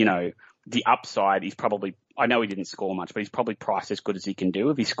 And, the upside is probably, I know he didn't score much, but he's probably priced as good as he can do.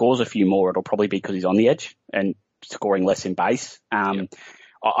 If he scores a few more, it'll probably be because he's on the edge and scoring less in base.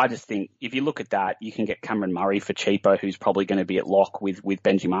 I just think if you look at that, you can get Cameron Murray for cheaper, who's probably going to be at lock with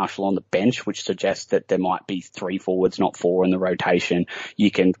Benji Marshall on the bench, which suggests that there might be 3 forwards, not 4 in the rotation.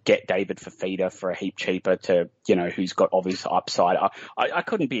 You can get David Fafita for a heap cheaper to, who's got obvious upside. I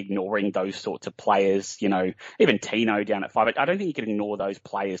couldn't be ignoring those sorts of players, even Tino down at 5. I don't think you can ignore those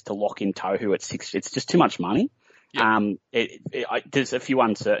players to lock in Tohu at 6. It's just too much money. Yeah. There's a few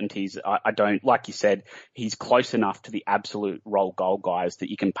uncertainties. I don't, like you said, he's close enough to the absolute roll goal guys that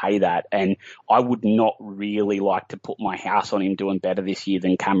you can pay that. And I would not really like to put my house on him doing better this year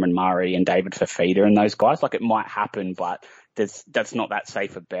than Cameron Murray and David Fafita and those guys. Like, it might happen, but that's not that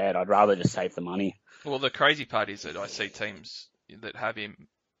safe a bet. I'd rather just save the money. Well, the crazy part is that I see teams that have him,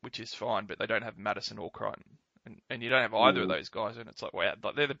 which is fine, but they don't have Madison or Crichton. And you don't have either of those guys, and it's like, wow,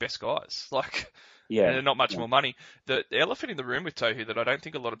 they're the best guys. Like, yeah, they're not much more money. The elephant in the room with Tohu that I don't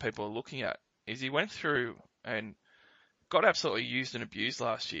think a lot of people are looking at is he went through and got absolutely used and abused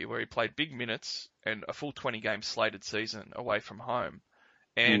last year, where he played big minutes and a full 20-game slated season away from home.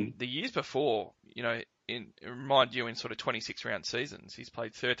 And the years before, remind you, in sort of 26-round seasons, he's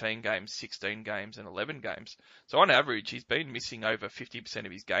played 13 games, 16 games, and 11 games. So on average, he's been missing over 50%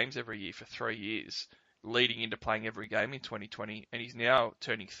 of his games every year for 3 years, leading into playing every game in 2020, and he's now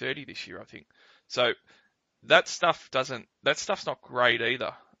turning 30 this year, I think. So that stuff's not great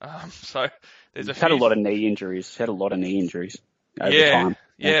either. So there's had a lot of knee injuries. Over time.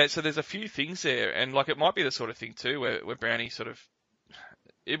 Yeah. So there's a few things there, and like, it might be the sort of thing too where Brownie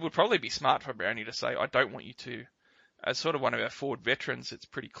it would probably be smart for Brownie to say, I don't want you to, as sort of one of our forward veterans, it's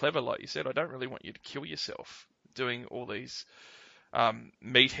pretty clever, like you said, I don't really want you to kill yourself doing all these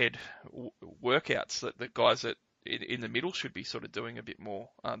meathead workouts that the guys that in the middle should be sort of doing a bit more.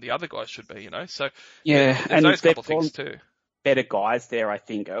 The other guys should be, So yeah, there's and those couple of things too. Better guys there, I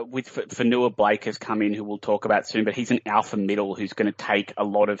think. With Fanua Blake has come in, who we'll talk about soon, but he's an alpha middle who's going to take a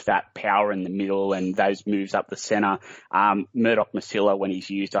lot of that power in the middle and those moves up the centre. Murdoch Masila, when he's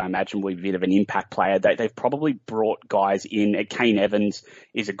used, I imagine will be a bit of an impact player. They've probably brought guys in. Kane Evans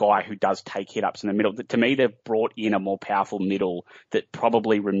is a guy who does take hit-ups in the middle. To me, they've brought in a more powerful middle that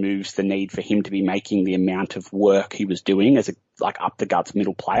probably removes the need for him to be making the amount of work he was doing as a up the guts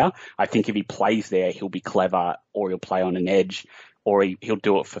middle player. I think if he plays there, he'll be clever, or he'll play on an edge, or he'll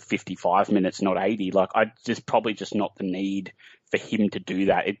do it for 55 minutes, not 80. There's probably just not the need for him to do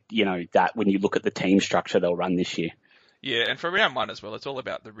that. That when you look at the team structure they'll run this year. Yeah, and for round 1 as well, it's all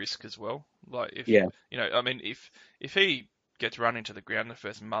about the risk as well. If he gets run into the ground the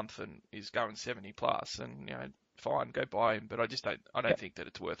first month and is going 70 plus, and fine, go buy him. But I don't think that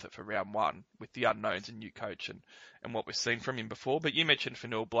it's worth it for round 1 with the unknowns and new coach and what we've seen from him before. But you mentioned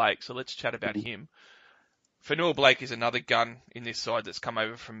Fanua Blake, so let's chat about him. Fanua Blake is another gun in this side that's come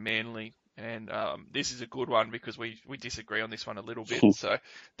over from Manly, and this is a good one because we disagree on this one a little bit, so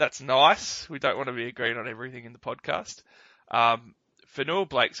that's nice. We don't want to be agreeing on everything in the podcast. Fanua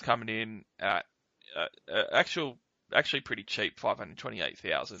Blake's coming in at actually pretty cheap,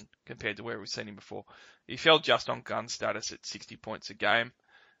 528,000 compared to where we've seen him before. He fell just on gun status at 60 points a game.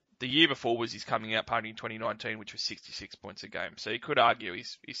 The year before was his coming out party in 2019, which was 66 points a game. So you could argue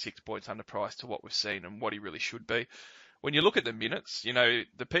he's 6 points underpriced to what we've seen and what he really should be. When you look at the minutes, the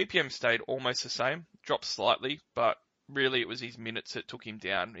PPM stayed almost the same, dropped slightly, but really it was his minutes that took him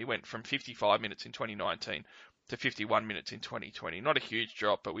down. He went from 55 minutes in 2019 to 51 minutes in 2020. Not a huge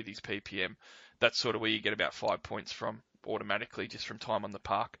drop, but with his PPM, that's sort of where you get about 5 points from automatically just from time on the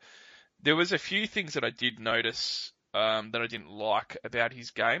park. There was a few things that I did notice that I didn't like about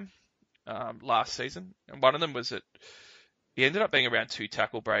his game last season. And one of them was that he ended up being around 2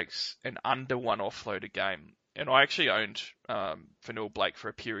 tackle breaks and under 1 offload a game. And I actually owned Fanua Blake for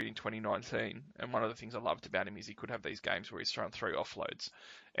a period in 2019. And one of the things I loved about him is he could have these games where he's throwing 3 offloads.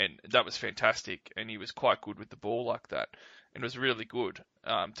 And that was fantastic. And he was quite good with the ball like that. And it was really good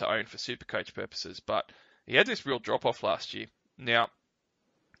to own for Supercoach purposes. But he had this real drop-off last year. Now,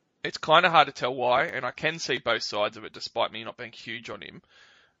 it's kind of hard to tell why, and I can see both sides of it despite me not being huge on him.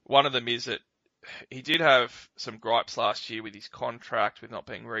 One of them is that he did have some gripes last year with his contract, with not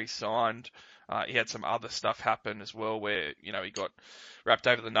being re-signed. He had some other stuff happen as well where, he got wrapped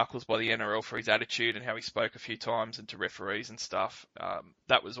over the knuckles by the NRL for his attitude and how he spoke a few times and to referees and stuff.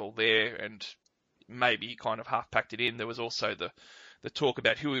 That was all there, and maybe he kind of half-packed it in. There was also the talk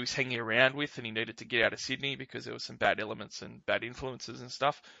about who he was hanging around with, and he needed to get out of Sydney because there was some bad elements and bad influences and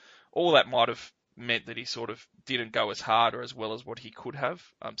stuff. All that might have meant that he sort of didn't go as hard or as well as what he could have.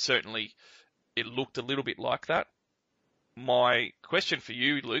 Certainly, it looked a little bit like that. My question for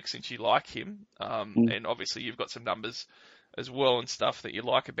you, Luke, since you like him, and obviously you've got some numbers as well and stuff that you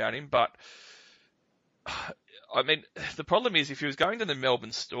like about him, but I mean, the problem is if he was going to the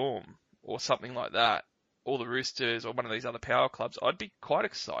Melbourne Storm or something like that, or the Roosters or one of these other power clubs, I'd be quite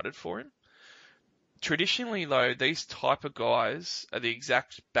excited for him. Traditionally, though, these type of guys are the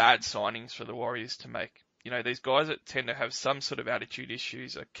exact bad signings for the Warriors to make. These guys that tend to have some sort of attitude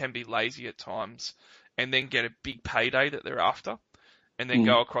issues or can be lazy at times and then get a big payday that they're after and then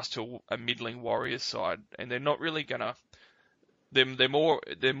go across to a middling Warriors side. And they're not really going to... They're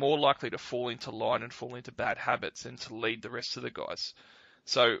more likely to fall into line and fall into bad habits and to lead the rest of the guys.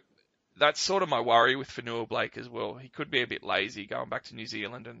 So that's sort of my worry with Fanua Blake as well. He could be a bit lazy going back to New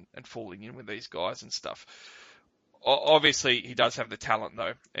Zealand and falling in with these guys and stuff. Obviously, he does have the talent,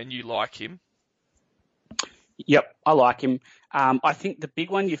 though, and you like him. Yep, I like him. I think the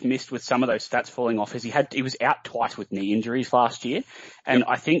big one you've missed with some of those stats falling off is he was out twice with knee injuries last year. And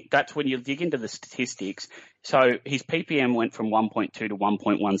I think that's when you dig into the statistics. So his PPM went from 1.2 to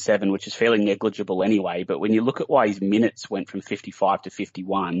 1.17, which is fairly negligible anyway. But when you look at why his minutes went from 55 to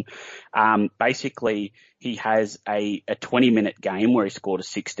 51, basically he has a 20-minute game where he scored a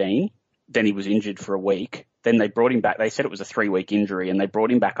 16. Then he was injured for a week. Then they brought him back. They said it was a 3-week injury, and they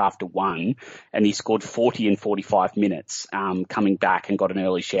brought him back after 1, and he scored 40 in 45 minutes coming back and got an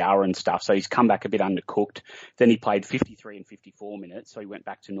early shower and stuff. So he's come back a bit undercooked. Then he played 53 and 54 minutes, so he went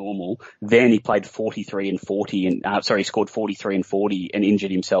back to normal. Then he played 43 and 40, and he scored 43 and 40 and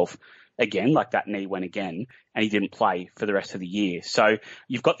injured himself again, like that knee went again, and he didn't play for the rest of the year. So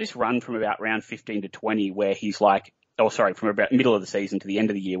you've got this run from about round 15 to 20 where he's from about middle of the season to the end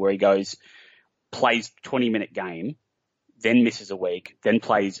of the year where he plays 20-minute game, then misses a week, then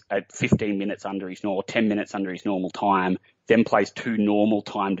plays at 15 minutes under his normal, 10 minutes under his normal time, then plays 2 normal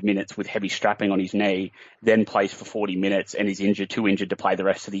timed minutes with heavy strapping on his knee, then plays for 40 minutes and is too injured to play the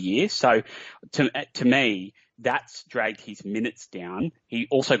rest of the year. So to me, that's dragged his minutes down. He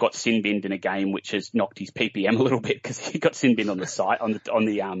also got sin binned in a game, which has knocked his PPM a little bit because he got sin binned on the site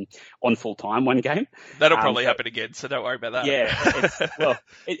on full time one game. That'll probably happen again, so don't worry about that. Yeah,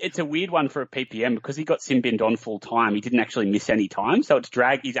 it's a weird one for a PPM because he got sin binned on full time. He didn't actually miss any time, so it's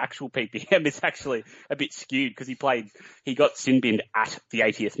dragged his actual PPM is actually a bit skewed because he got sin binned at the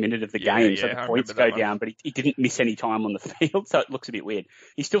 80th minute of the game, so the points go down, but he didn't miss any time on the field, so it looks a bit weird.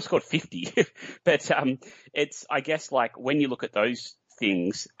 He still scored 50, but it's, I guess, like when you look at those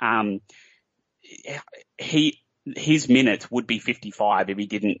things, his minutes would be 55 if he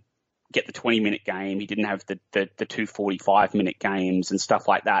didn't get the 20-minute game. He didn't have the 2 45-minute games and stuff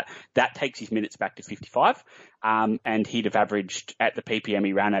like that. That takes his minutes back to 55. and he'd have averaged, at the PPM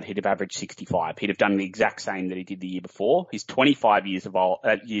he ran at, he'd have averaged 65. He'd have done the exact same that he did the year before. He's 25 years of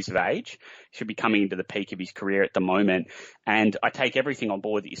age, should be coming into the peak of his career at the moment. And I take everything on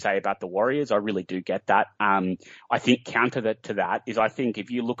board that you say about the Warriors. I really do get that. I think counter to that is, I think if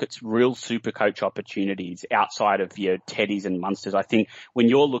you look at real super coach opportunities outside of your Teddies and Munsters, I think when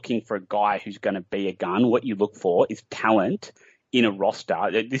you're looking for a guy who's going to be a gun, what you look for is talent in a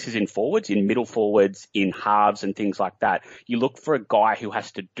roster. This is in forwards, in middle forwards, in halves and things like that. You look for a guy who has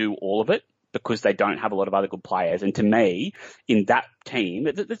to do all of it because they don't have a lot of other good players. And to me, in that team,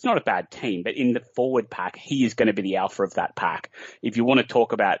 it's not a bad team, but in the forward pack, he is going to be the alpha of that pack. If you want to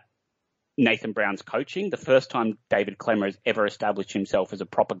talk about Nathan Brown's coaching, the first time David Klemmer has ever established himself as a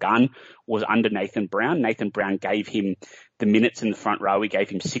proper gun was under Nathan Brown. Nathan Brown gave him the minutes in the front row. He gave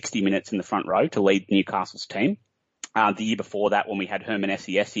him 60 minutes in the front row to lead Newcastle's team. The year before that, when we had Herman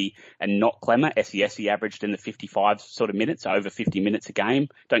Esiesi and not Klemmer, Esiesi averaged in the 55 sort of minutes, over 50 minutes a game.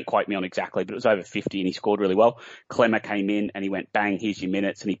 Don't quote me on exactly, but it was over 50 and he scored really well. Klemmer came in and he went, bang, here's your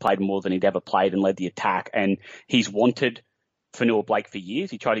minutes, and he played more than he'd ever played and led the attack. And he's wanted Fanua Blake for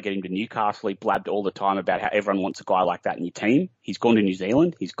years. He tried to get him to Newcastle. He blabbed all the time about how everyone wants a guy like that in your team. He's gone to New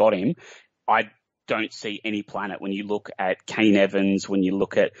Zealand. He's got him. I don't see any planet when you look at Kane Evans, when you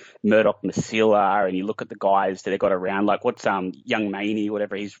look at Murdoch Masila, and you look at the guys that they got around, like what's Young Maney,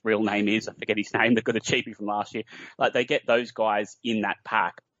 whatever his real name is, I forget his name, they got a cheapie from last year. Like they get those guys in that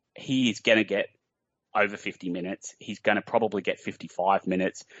pack. He is going to get over 50 minutes. He's going to probably get 55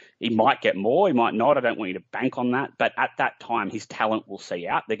 minutes. He might get more. He might not. I don't want you to bank on that. But at that time, his talent will see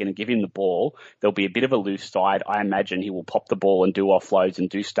out. They're going to give him the ball. There'll be a bit of a loose side. I imagine he will pop the ball and do offloads and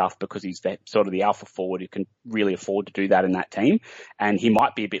do stuff because he's sort of the alpha forward who can really afford to do that in that team. And he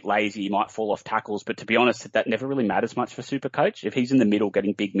might be a bit lazy. He might fall off tackles. But to be honest, that never really matters much for Supercoach. If he's in the middle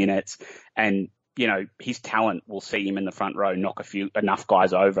getting big minutes and you know, his talent will see him in the front row, knock enough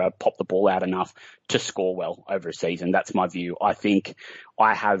guys over, pop the ball out enough to score well over a season. That's my view. I think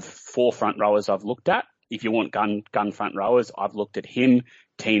I have 4 front rowers I've looked at. If you want gun front rowers, I've looked at him,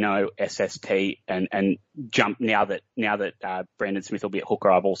 Tino, SST, and jump now that Brandon Smith will be at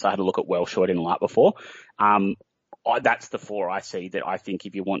hooker. I've also had a look at Welsh, who I didn't like before. That's the 4 I see that I think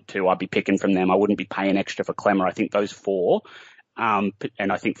if you want to, I'd be picking from them. I wouldn't be paying extra for Klemmer. I think those 4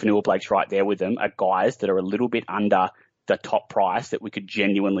 and I think Fanua Blake's right there with them, are guys that are a little bit under the top price that we could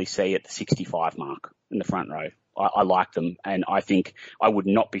genuinely see at the 65 mark in the front row. I like them, and I think I would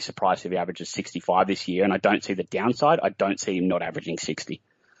not be surprised if he averages 65 this year, and I don't see the downside. I don't see him not averaging 60.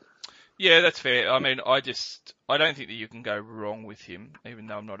 Yeah, that's fair. I mean, I don't think that you can go wrong with him, even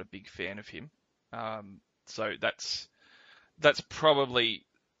though I'm not a big fan of him. So that's probably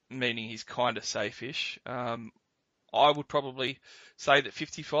meaning he's kind of safe-ish. I would probably say that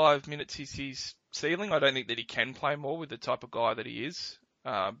 55 minutes is his ceiling. I don't think that he can play more with the type of guy that he is,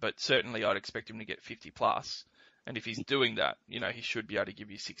 but certainly I'd expect him to get 50 plus. And if he's doing that, you know, he should be able to give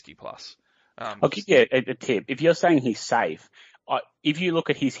you 60 plus. I'll give you a tip. If you're saying he's safe, if you look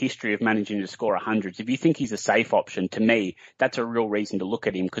at his history of managing to score 100s, if you think he's a safe option, to me, that's a real reason to look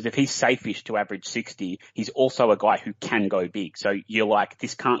at him, because if he's safe-ish to average 60, he's also a guy who can go big. So you're like,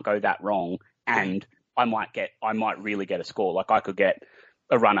 this can't go that wrong, and I might really get a score. Like I could get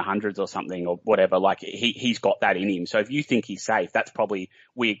a run of hundreds or something or whatever. Like he's got that in him. So if you think he's safe, that's probably,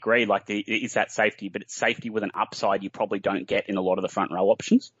 we agree, like it's that safety, but it's safety with an upside you probably don't get in a lot of the front row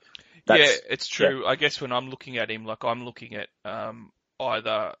options. Yeah, it's true. Yeah. I guess when I'm looking at him, like I'm looking at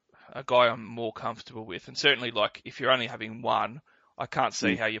either a guy I'm more comfortable with, and certainly like if you're only having one, I can't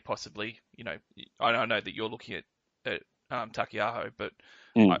see how you possibly, you know, I know that you're looking at Takiaho, but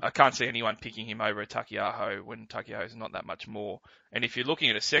I can't see anyone picking him over a Takiaho when Takiaho's not that much more. And if you're looking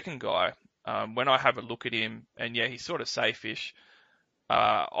at a second guy, when I have a look at him, and yeah, he's sort of safe-ish,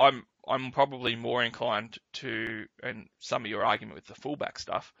 I'm probably more inclined to, and some of your argument with the fullback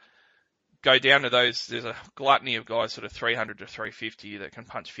stuff, go down to those. There's a gluttony of guys sort of 300 to 350 that can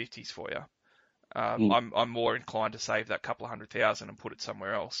punch 50s for you. I'm more inclined to save that couple of $100,000 and put it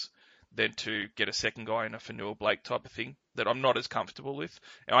somewhere else than to get a second guy in a Fanua Blake type of thing that I'm not as comfortable with.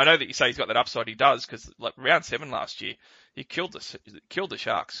 And I know that you say he's got that upside. He does, because like round 7 last year, he killed the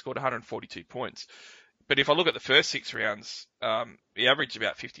Sharks, scored 142 points. But if I look at the first 6 rounds, he averaged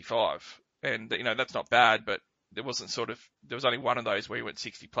about 55, and you know that's not bad. But there was only one of those where he went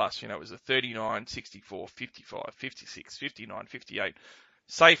 60 plus. You know, it was a 39, 64, 55, 56, 59, 58.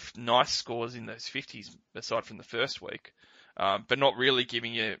 Safe, nice scores in those 50s aside from the first week. But not really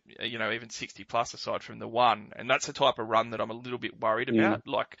giving you, you know, even 60 plus aside from the one. And that's the type of run that I'm a little bit worried about.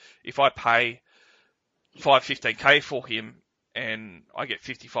 Like, if I pay $15K for him, and I get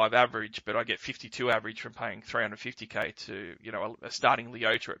 55 average, but I get 52 average from paying 350k to, a starting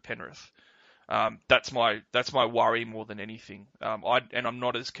Leota at Penrith. That's my worry more than anything. I'm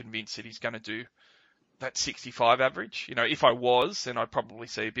not as convinced that he's going to do that 65 average. If I was, then I'd probably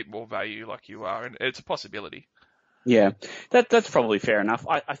see a bit more value like you are, and it's a possibility. Yeah, that's probably fair enough.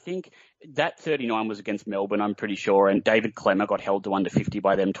 I think that 39 was against Melbourne, I'm pretty sure, and David Clemmer got held to under 50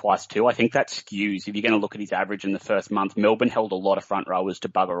 by them twice too. I think that skews. If you're going to look at his average in the first month, Melbourne held a lot of front rowers to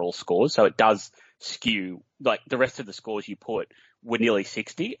bugger all scores, so it does skew. Like the rest of the scores you put were nearly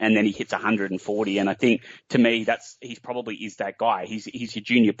 60, and then he hits 140, and I think to me he probably is that guy. He's your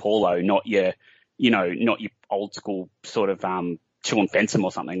junior Paulo, not your old school sort of Sean Fensom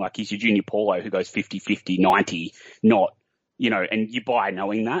or something. Like he's your junior Paulo who goes 50, 50, 90, not, and you buy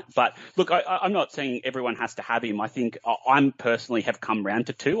knowing that. But look, I'm not saying everyone has to have him. I think I'm personally have come round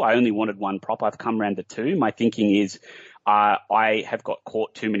to 2. I only wanted one prop. I've come round to 2. My thinking is I have got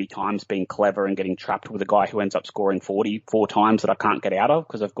caught too many times being clever and getting trapped with a guy who ends up scoring 44 times that I can't get out of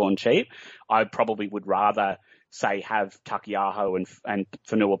because I've gone cheap. I probably would rather say have Takiaho and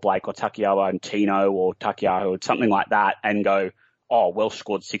Fanua Blake or Takiaho and Tino or Takiaho or something like that and go, oh, Welsh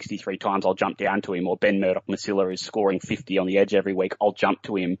scored 63 times, I'll jump down to him, or Ben Murdoch-Masila is scoring 50 on the edge every week, I'll jump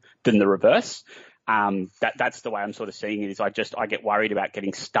to him, than the reverse. That's the way I'm sort of seeing it, is I get worried about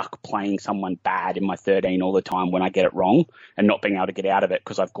getting stuck playing someone bad in my 13 all the time when I get it wrong and not being able to get out of it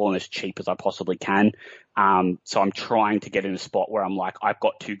because I've gone as cheap as I possibly can. So I'm trying to get in a spot where I'm like, I've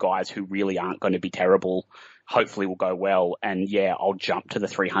got 2 guys who really aren't going to be terrible, hopefully will go well. And yeah, I'll jump to the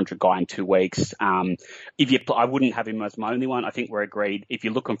 300 guy in 2 weeks. I wouldn't have him as my only one. I think we're agreed. If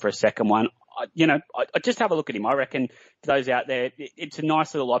you're looking for a second one, I just have a look at him. I reckon for those out there, it's a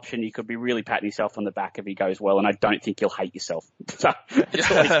nice little option. You could be really patting yourself on the back if he goes well, and I don't think you'll hate yourself. So,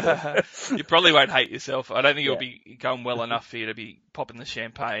 you probably won't hate yourself. I don't think you'll be going well enough for you to be popping the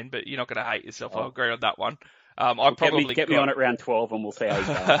champagne, but you're not going to hate yourself. I'll agree on that one. Get me on at round 12 and we'll see how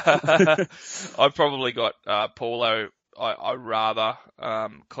he goes. I've probably got Paulo. I rather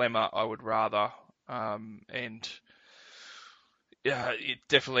Clemmer. I would rather and yeah,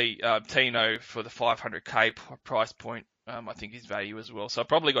 definitely Tino for the 500k price point. I think his value as well. So I've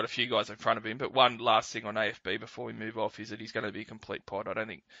probably got a few guys in front of him. But one last thing on AFB before we move off is that he's going to be a complete pod. I don't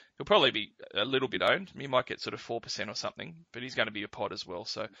think he'll probably be a little bit owned. He might get sort of 4% or something, but he's going to be a pod as well.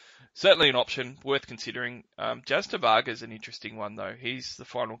 So certainly an option worth considering. Jazz Tavaga is an interesting one though. He's the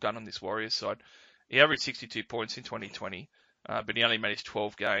final gun on this Warriors side. He averaged 62 points in 2020, but he only managed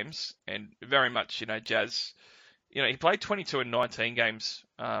 12 games, and very much, Jazz. He played 22 and 19 games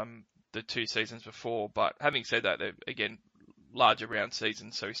the 2 seasons before, but having said that, they're, again, larger round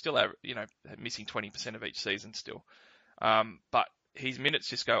seasons, so he's still, missing 20% of each season still. But his minutes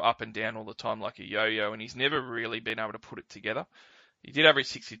just go up and down all the time like a yo-yo, and he's never really been able to put it together. He did average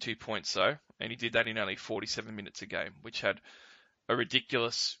 62 points, though, and he did that in only 47 minutes a game, which had a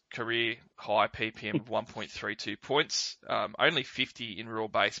ridiculous career high PPM of 1.32 points. Only 50 in raw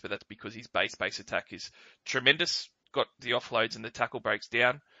base, but that's because his base attack is tremendous. Got the offloads and the tackle breaks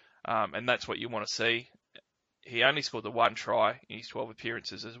down, and that's what you want to see. He only scored the 1 try in his 12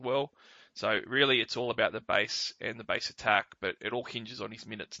 appearances as well. So really it's all about the base and the base attack, but it all hinges on his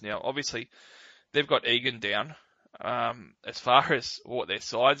minutes. Now, obviously, they've got Egan down. As far as what their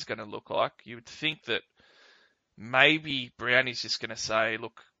side's going to look like, you would think that maybe Brownie's just going to say,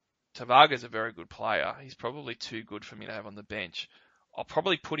 look, Tavaga's a very good player. He's probably too good for me to have on the bench. I'll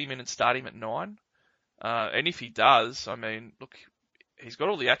probably put him in and start him at 9. And if he does, look, he's got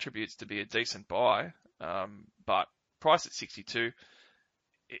all the attributes to be a decent buy, but price at 62,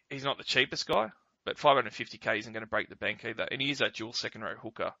 he's not the cheapest guy, but 550k isn't going to break the bank either. And he is that dual second row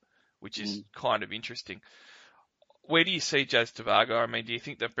hooker, which is kind of interesting. Where do you see Jazz Tavaga? Do you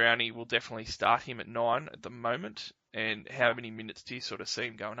think that Brownie will definitely start him at 9 at the moment? And how many minutes do you sort of see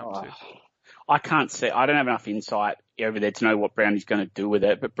him going up to? I can't see. I don't have enough insight over there to know what Brownie's going to do with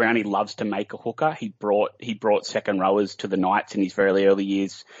it. But Brownie loves to make a hooker. He brought second rowers to the Knights in his very early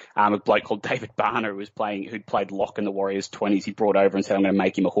years. A bloke called David Barner who'd played lock in the Warriors 20s. He brought over and said, "I'm going to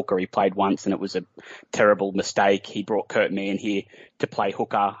make him a hooker." He played once and it was a terrible mistake. He brought Kurt Mann here to play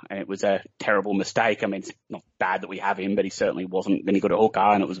hooker and it was a terrible mistake. It's not bad that we have him, but he certainly wasn't any good at hooker,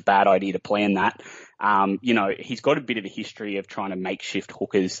 and it was a bad idea to plan that. He's got a bit of a history of trying to makeshift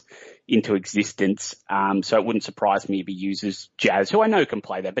hookers into existence. So it wouldn't surprise me if he uses Jazz, who I know can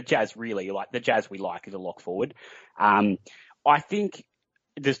play that, but Jazz really, like the Jazz we like, is a lock forward. I think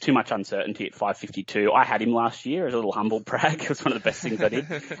there's too much uncertainty at 552. I had him last year as a little humble brag. It was one of the best things I did.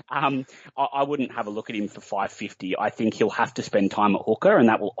 I wouldn't have a look at him for 550. I think he'll have to spend time at hooker, and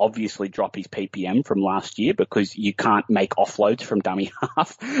that will obviously drop his PPM from last year because you can't make offloads from dummy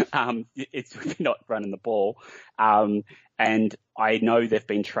half. It's not running the ball. And I know they've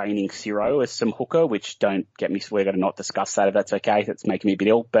been training Ciro as some hooker, which don't get me, we're going to not discuss that if that's okay. That's making me a bit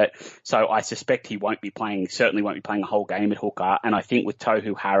ill. But so I suspect he certainly won't be playing a whole game at hooker. And I think with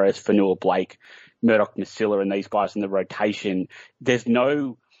Tohu Harris, Fanua Blake, Murdoch Masilla and these guys in the rotation,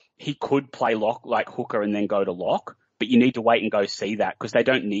 he could play lock like hooker and then go to lock. But you need to wait and go see that because they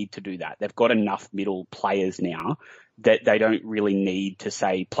don't need to do that. They've got enough middle players now that they don't really need to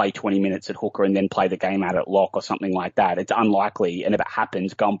say play 20 minutes at hooker and then play the game out at lock or something like that. It's unlikely. And if it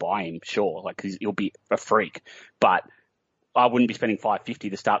happens, go and buy him, sure, like 'cause he'll be a freak. But I wouldn't be spending 550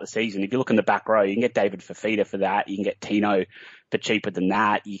 to start the season. If you look in the back row, you can get David Fafita for that. You can get Tino for cheaper than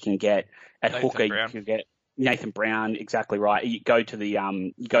that. You can get at Nathan hooker, Brown. you can get Nathan Brown, exactly right. You go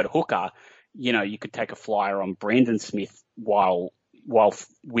to hooker, you could take a flyer on Brandon Smith while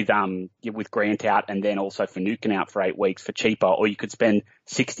with Grant out and then also for Nukin out for 8 weeks for cheaper, or you could spend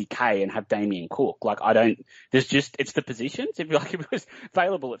 60K and have Damien Cook. It's the positions. If it was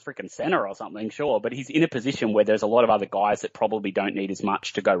available at freaking center or something, sure, but he's in a position where there's a lot of other guys that probably don't need as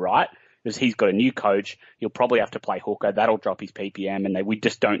much to go right. Because he's got a new coach, he'll probably have to play hooker. That'll drop his PPM, and we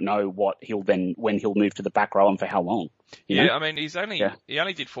just don't know when he'll move to the back row and for how long. You know? I mean, he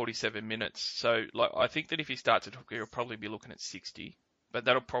only did 47 minutes, so I think that if he starts at hooker, he'll probably be looking at 60. But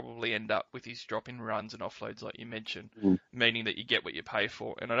that'll probably end up with his drop in runs and offloads, like you mentioned, meaning that you get what you pay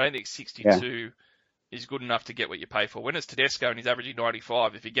for. And I don't think 62 is good enough to get what you pay for. When it's Tedesco and he's averaging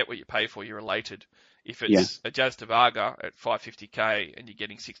 95, if you get what you pay for, you're elated. If it's a Jazz Tavaga at 550K and you're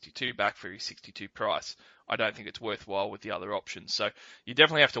getting 62 back for his 62 price, I don't think it's worthwhile with the other options. So you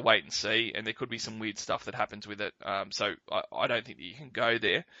definitely have to wait and see, and there could be some weird stuff that happens with it. So I don't think that you can go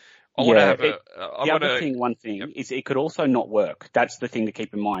there. One thing is it could also not work. That's the thing to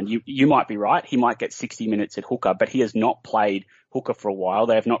keep in mind. You might be right. He might get 60 minutes at hooker, but he has not played hooker for a while.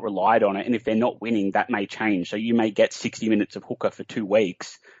 They have not relied on it. And if they're not winning, that may change. So you may get 60 minutes of hooker for 2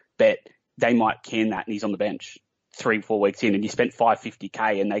 weeks, but they might can that and he's on the bench 3-4 weeks in and you spent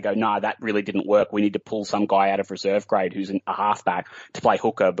 550K and they go, nah, that really didn't work. We need to pull some guy out of reserve grade who's a halfback to play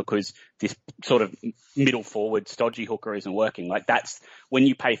hooker because this sort of middle forward stodgy hooker isn't working. Like that's when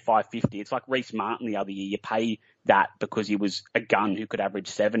you pay 550. It's like Reece Martin the other year. You pay that because he was a gun who could average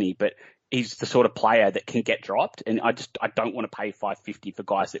 70, but he's the sort of player that can get dropped. And I don't want to pay 550 for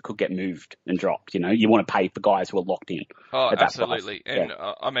guys that could get moved and dropped. You want to pay for guys who are locked in. Oh, absolutely. And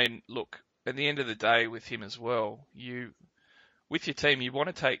I mean, look, at the end of the day with him as well, with your team, you want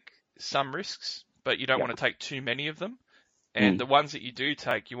to take some risks, but you don't want to take too many of them. And the ones that you do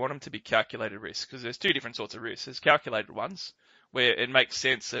take, you want them to be calculated risks because there's 2 different sorts of risks. There's calculated ones where it makes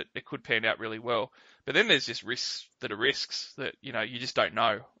sense that it could pan out really well. But then there's just risks that are risks that, you just don't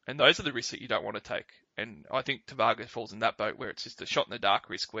know. And those are the risks that you don't want to take. And I think Tavaga falls in that boat where it's just a shot in the dark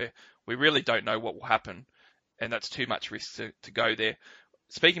risk where we really don't know what will happen. And that's too much risk to go there.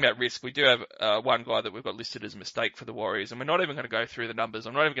 Speaking about risk, we do have one guy that we've got listed as a mistake for the Warriors, and we're not even going to go through the numbers.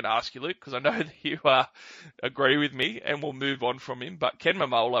 I'm not even going to ask you, Luke, because I know that you agree with me, and we'll move on from him. But Ken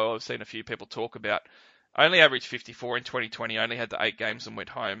Momolo, I've seen a few people talk about, only averaged 54 in 2020, only had the 8 games and went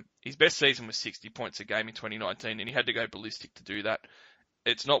home. His best season was 60 points a game in 2019, and he had to go ballistic to do that.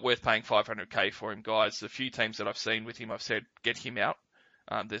 It's not worth paying 500K for him, guys. The few teams that I've seen with him, I've said, get him out.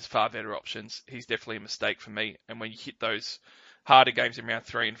 There's far better options. He's definitely a mistake for me, and when you hit those harder games in round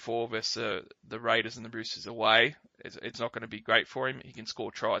 3 and 4 versus the Raiders and the Roosters away, it's not going to be great for him. He can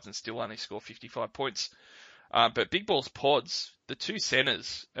score tries and still only score 55 points. But Big Balls pods, the 2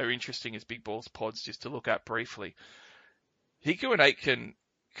 centres are interesting as Big Balls pods just to look at briefly. Hiku and Aitken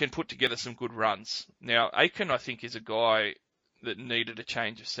can put together some good runs. Now, Aitken, I think, is a guy that needed a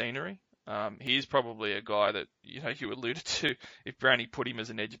change of scenery. He is probably a guy that, you alluded to, if Brownie put him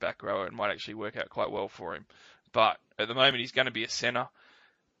as an edge back rower, it might actually work out quite well for him. But at the moment, he's going to be a centre.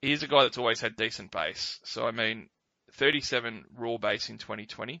 He's a guy that's always had decent base. So, 37 raw base in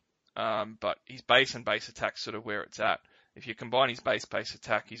 2020. But his base and base attack's sort of where it's at. If you combine his base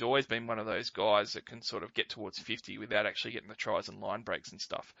attack, he's always been one of those guys that can sort of get towards 50 without actually getting the tries and line breaks and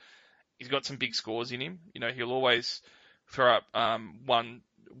stuff. He's got some big scores in him. He'll always throw up one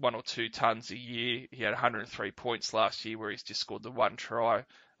or 2 tons a year. He had 103 points last year where he's just scored the 1 try.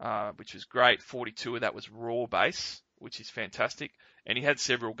 Which was great. 42 of that was raw base, which is fantastic. And he had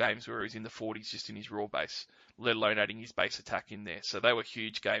several games where he was in the 40s just in his raw base, let alone adding his base attack in there. So they were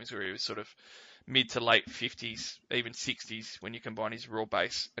huge games where he was sort of mid to late 50s, even 60s when you combine his raw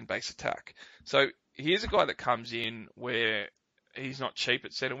base and base attack. So here's a guy that comes in where he's not cheap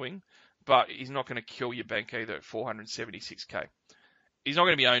at centre wing, but he's not going to kill your bank either at 476k. He's not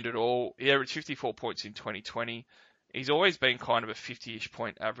going to be owned at all. He averaged 54 points in 2020. He's always been kind of a 50-ish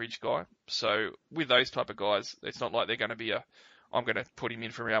point average guy. So with those type of guys, it's not like they're going to be I'm going to put him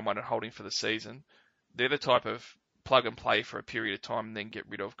in for round one and hold him for the season. They're the type of plug and play for a period of time and then get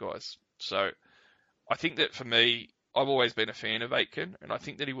rid of guys. So I think that for me, I've always been a fan of Aitken, and I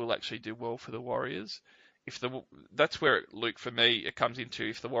think that he will actually do well for the Warriors. That's where, Luke, for me, it comes into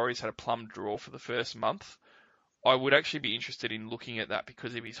if the Warriors had a plum draw for the first month, I would actually be interested in looking at that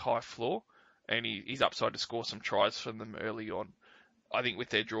because of his high floor and his upside to score some tries from them early on. I think with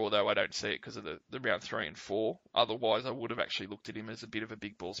their draw, though, I don't see it because of the round 3 and 4. Otherwise, I would have actually looked at him as a bit of a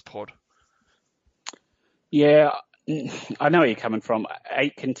big balls pod. Yeah, I know where you're coming from.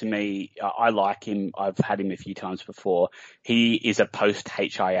 Aitken, to me, I like him. I've had him a few times before. He is a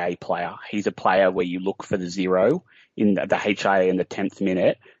post-HIA player. He's a player where you look for the 0 in the HIA in the 10th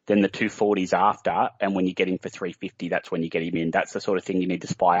minute, then the 240s after, and when you get him for 350, that's when you get him in. That's the sort of thing you need to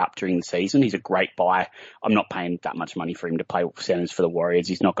spy up during the season. He's a great buy. I'm not paying that much money for him to play centers for the Warriors.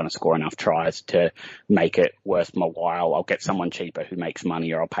 He's not going to score enough tries to make it worth my while. I'll get someone cheaper who makes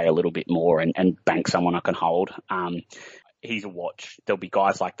money, or I'll pay a little bit more and bank someone I can hold. He's a watch. There'll be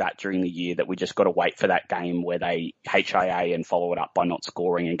guys like that during the year that we just got to wait for that game where they HIA and follow it up by not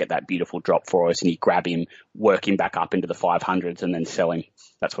scoring and get that beautiful drop for us, and you grab him, work him back up into the 500s and then sell him.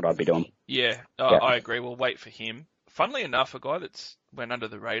 That's what I'd be doing. Yeah, I agree. We'll wait for him. Funnily enough, a guy that's went under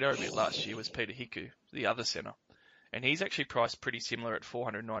the radar a bit last year was Peter Hiku, the other centre. And he's actually priced pretty similar at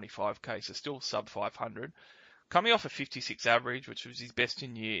 495k, so still sub 500. Coming off a 56 average, which was his best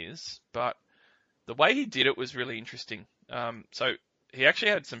in years, but the way he did it was really interesting. So he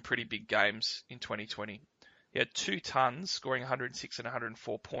actually had some pretty big games in 2020. He had 2 tons, scoring 106 and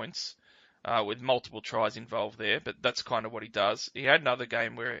 104 points, with multiple tries involved there, but that's kind of what he does. He had another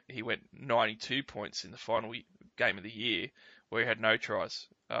game where he went 92 points in the final game of the year, where he had no tries.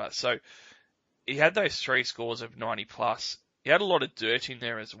 So he had those 3 scores of 90 plus. He had a lot of dirt in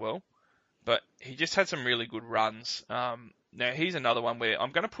there as well, but he just had some really good runs. Now he's another one where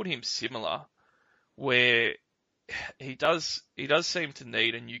I'm going to put him similar, where he does seem to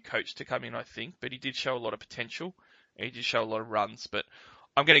need a new coach to come in, I think, but he did show a lot of potential. And he did show a lot of runs, but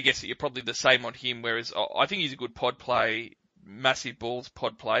I'm going to guess that you're probably the same on him, whereas I think he's a good pod play, massive balls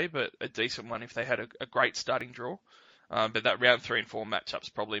pod play, but a decent one if they had a great starting draw. But that round 3 and 4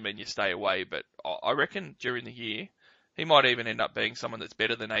 matchups probably mean you stay away, but I reckon during the year, he might even end up being someone that's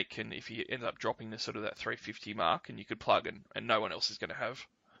better than Aitken if he ends up dropping to sort of that 350 mark and you could plug and no one else is going to have.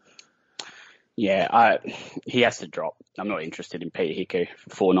 Yeah, he has to drop. I'm not interested in Peter Hiku.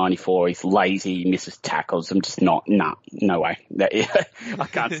 494, he's lazy, he misses tackles. I'm just no way. I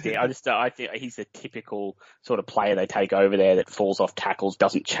can't stand. I think he's a typical sort of player they take over there that falls off tackles,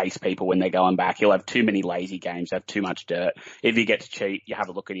 doesn't chase people when they're going back. He'll have too many lazy games, have too much dirt. If he gets cheap, you have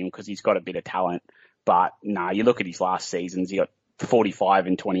a look at him because he's got a bit of talent. But you look at his last seasons, he got 45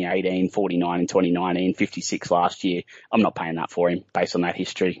 in 2018, 49 in 2019, 56 last year. I'm not paying that for him based on that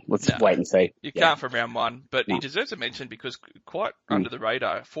history. Let's wait and see. You can't from round 1, but he deserves a mention because quite under the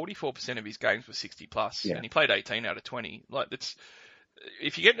radar, 44% of his games were 60 plus, and he played 18 out of 20.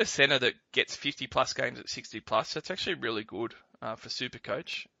 If you get a centre that gets 50 plus games at 60 plus, that's actually really good for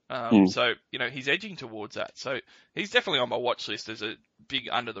Supercoach. So, he's edging towards that. So he's definitely on my watch list as a big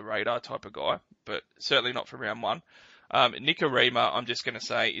under the radar type of guy, but certainly not for round 1. Nick Arima, I'm just going to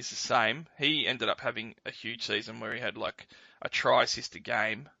say, is the same. He ended up having a huge season where he had like a try assist a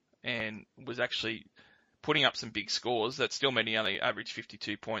game and was actually putting up some big scores. That still meant he only averaged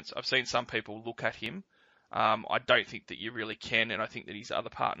 52 points. I've seen some people look at him. I don't think that you really can, and I think that his other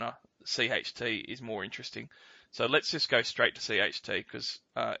partner, CHT, is more interesting. So let's just go straight to CHT because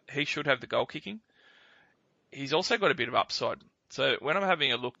he should have the goal kicking. He's also got a bit of upside. So when I'm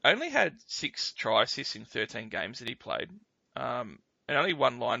having a look, only had 6 try assists in 13 games that he played, and only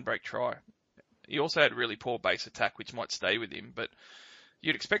 1 line break try. He also had really poor base attack, which might stay with him, but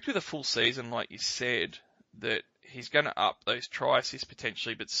you'd expect with a full season, like you said, that he's going to up those try assists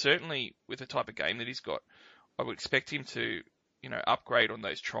potentially, but certainly with the type of game that he's got, I would expect him to, upgrade on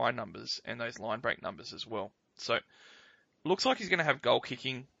those try numbers and those line break numbers as well. So looks like he's going to have goal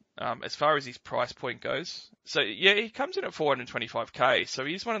kicking. As far as his price point goes. So, yeah, he comes in at 425k, so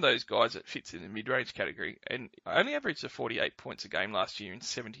he's one of those guys that fits in the mid-range category, and only averaged 48 points a game last year in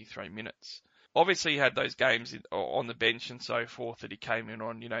 73 minutes. Obviously, he had those games on the bench and so forth that he came in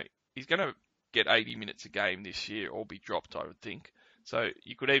on. He's going to get 80 minutes a game this year or be dropped, I would think. So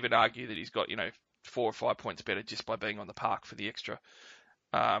you could even argue that he's got, 4 or 5 points better just by being on the park for the extra,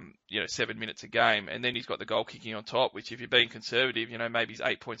 7 minutes a game. And then he's got the goal kicking on top, which if you're being conservative, maybe he's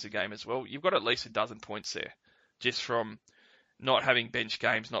 8 points a game as well. You've got at least a dozen points there just from not having bench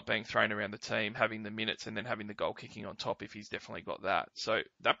games, not being thrown around the team, having the minutes, and then having the goal kicking on top if he's definitely got that. So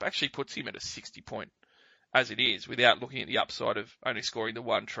that actually puts him at a 60 point as it is, without looking at the upside of only scoring the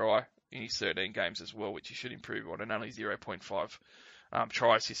 1 try in his 13 games as well, which he should improve on, and only 0.5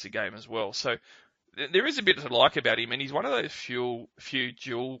 try assists a game as well. So there is a bit to like about him, and he's one of those few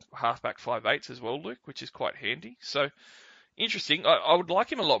dual halfback 5'8s as well, Luke, which is quite handy. So interesting. I would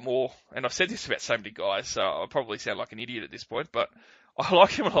like him a lot more, and I've said this about so many guys, so I'll probably sound like an idiot at this point, but I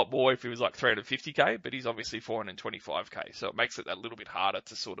like him a lot more if he was like 350k, but he's obviously 425k, so it makes it a little bit harder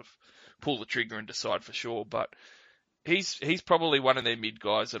to sort of pull the trigger and decide for sure. But he's probably one of their mid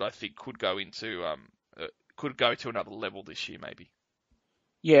guys that I think could go to another level this year, maybe.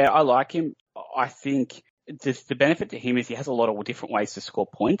 Yeah, I like him. I think the benefit to him is he has a lot of different ways to score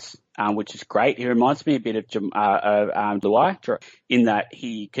points, which is great. He reminds me a bit of Luai in that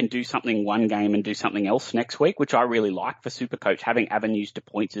he can do something one game and do something else next week, which I really like for Supercoach. Having avenues to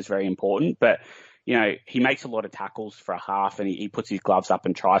points is very important, but he makes a lot of tackles for a half, and he puts his gloves up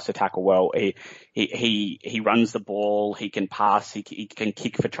and tries to tackle well. He runs the ball, he can pass, he can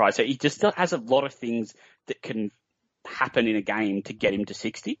kick for tries. So he just has a lot of things that can happen in a game to get him to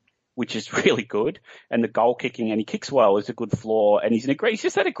 60, which is really good. And the goal kicking, and he kicks well, is a good flaw. And he's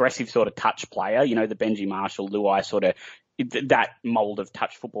just that aggressive sort of touch player, the Benji Marshall, Luai sort of, that mold of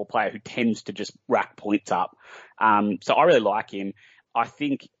touch football player who tends to just rack points up. So I really like him. I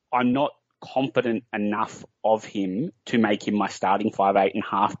think I'm not confident enough of him to make him my starting 5'8" and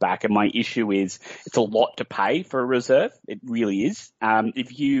halfback. And my issue is it's a lot to pay for a reserve. It really is.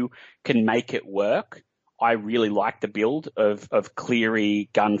 If you can make it work, I really like the build of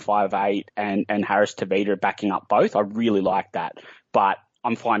Cleary, Gunn 5'8", and Harris Tavita backing up both. I really like that, but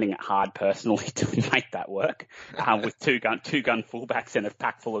I'm finding it hard personally to make that work with two gun fullbacks and a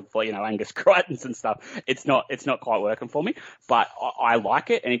pack full of Angus Crichtons and stuff. It's not quite working for me, but I like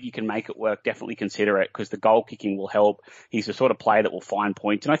it, and if you can make it work, definitely consider it, because the goal kicking will help. He's the sort of player that will find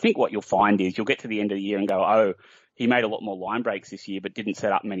points, and I think what you'll find is you'll get to the end of the year and go, oh, he made a lot more line breaks this year, but didn't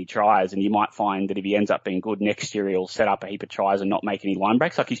set up many tries. And you might find that if he ends up being good next year, he'll set up a heap of tries and not make any line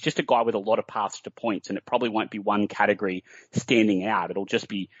breaks. Like, he's just a guy with a lot of paths to points, and it probably won't be one category standing out. It'll just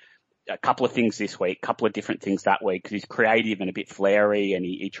be a couple of things this week, a couple of different things that week, because he's creative and a bit flary, and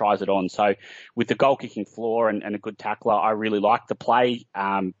he tries it on. So with the goal kicking floor and a good tackler, I really like the play,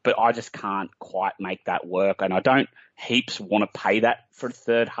 but I just can't quite make that work. And I don't heaps want to pay that for the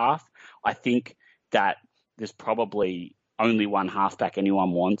third half. I think that there's probably only one halfback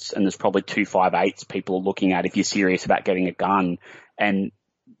anyone wants, and there's probably 2 5'8s people are looking at if you're serious about getting a gun. And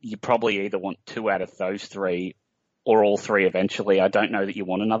you probably either want 2 out of those 3 or all 3 eventually. I don't know that you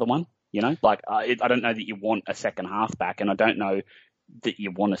want another one, I don't know that you want a second halfback, and I don't know that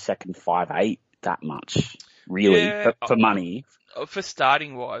you want a second 5'8 that much, really, for money. For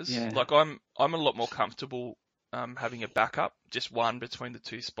starting wise, I'm a lot more comfortable having a backup, just one between the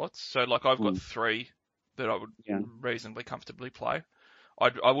 2 spots. So I've got 3 that I would reasonably comfortably play.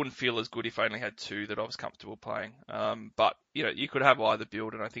 I wouldn't feel as good if I only had 2 that I was comfortable playing. But you could have either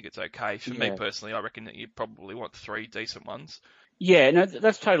build, and I think it's okay. For me personally, I reckon that you probably want 3 decent ones. Yeah, no,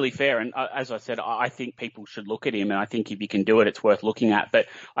 that's totally fair. And as I said, I think people should look at him, and I think if you can do it, it's worth looking at. But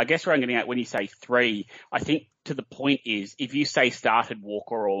I guess where I'm getting at when you say 3, I think to the point is if you say started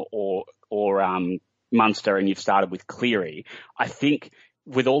Walker or Munster and you've started with Cleary, I think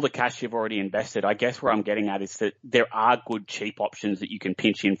with all the cash you've already invested, I guess where I'm getting at is that there are good cheap options that you can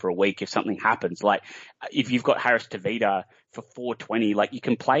pinch in for a week if something happens. Like if you've got Harris Tavita for 420, you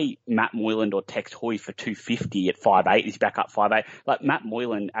can play Matt Moylan or Tex Hoy for 250 at 5'8". He's back up 5'8". Matt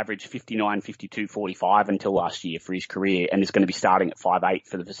Moylan averaged 59, 52, 45 until last year for his career, and is going to be starting at 5'8"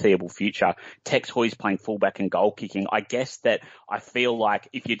 for the foreseeable future. Tex Hoy's playing fullback and goal kicking. I guess that I feel like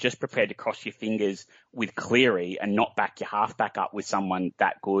if you're just prepared to cross your fingers with Cleary and not back your halfback up with someone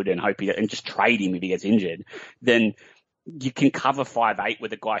that good and and just trade him if he gets injured, then you can cover 5'8"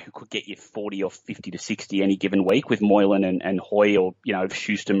 with a guy who could get you 40 or 50 to 60 any given week with Moylan and Hoy, or, if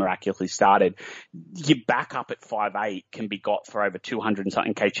Schuster miraculously started. Your backup at 5'8" can be got for over 200 and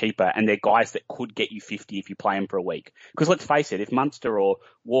something K cheaper, and they're guys that could get you 50 if you play them for a week. Because let's face it, if Munster or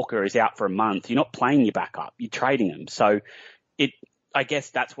Walker is out for a month, you're not playing your backup, you're trading them. So I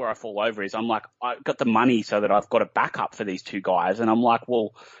guess that's where I fall over is I'm like, I've got the money so that I've got a backup for these 2 guys, and I'm like,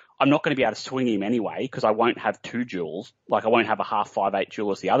 well, I'm not going to be able to swing him anyway because I won't have 2 duels. I won't have a half 5'8"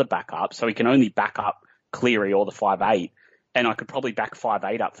 duel as the other backup. So he can only back up Cleary or the 5'8". and I could probably back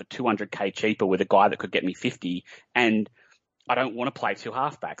 5'8" up for 200k cheaper with a guy that could get me 50, and I don't want to play two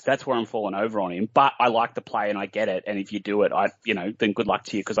halfbacks. That's where I'm falling over on him. But I like the play and I get it. And if you do it, then good luck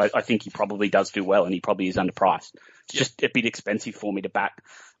to you, because I think he probably does do well and he probably is underpriced. It's just a bit expensive for me to back.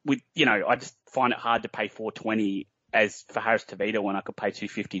 I just find it hard to pay 420 as for Harris Tavita when I could pay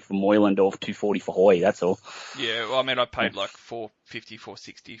 250 for Moyland or 240 for Hoy. That's all. Yeah, well, I mean, I paid like 450,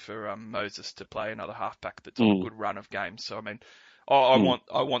 460 for Moses to play another halfback that's on a good run of games. So I mean,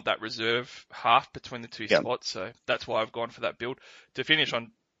 I want that reserve half between the two spots, so that's why I've gone for that build. To finish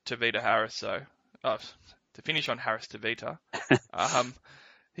on Tavita Harris, to finish on Harris Tavita,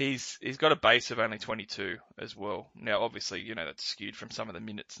 he's got a base of only 22 as well. Now, obviously, that's skewed from some of the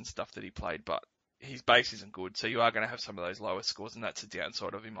minutes and stuff that he played, but his base isn't good, so you are going to have some of those lower scores, and that's the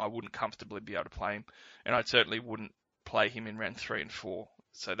downside of him. I wouldn't comfortably be able to play him, and I certainly wouldn't play him in round 3 and 4,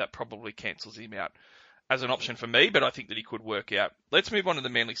 so that probably cancels him out as an option for me, but I think that he could work out. Let's move on to the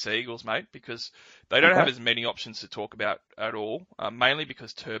Manly Sea Eagles, mate, because they don't have as many options to talk about at all, mainly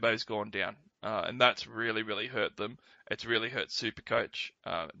because Turbo's gone down, and that's really, really hurt them. It's really hurt Supercoach.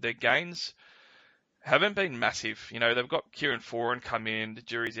 Their gains haven't been massive. They've got Kieran Foran come in, the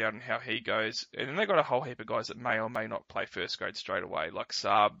jury's out on how he goes, and then they've got a whole heap of guys that may or may not play first grade straight away, like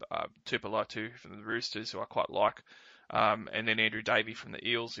Saab, Tupolatu from the Roosters, who I quite like, and then Andrew Davey from the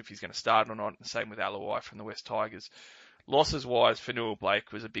Eels, if he's going to start or not, and same with Alawai from the West Tigers. Losses-wise, Fanua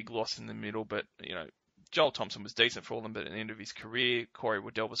Blake was a big loss in the middle, but, Joel Thompson was decent for all them, but at the end of his career, Corey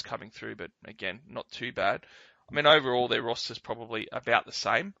Waddell was coming through, but again, not too bad. I mean, overall, their roster's probably about the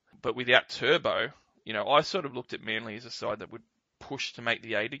same, but without Turbo, I sort of looked at Manly as a side that would push to make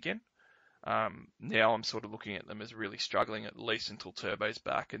the 8 again. Now I'm sort of looking at them as really struggling, at least until Turbo's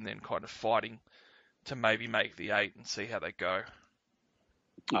back, and then kind of fighting to maybe make the 8 and see how they go.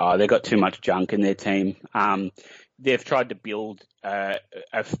 Oh, they've got too much junk in their team. They've tried to build,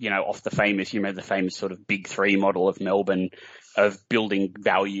 off the famous sort of big 3 model of Melbourne, of building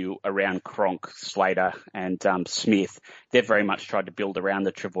value around Cronk, Slater, and Smith. They've very much tried to build around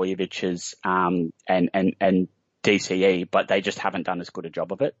the Trbojeviches and DCE, but they just haven't done as good a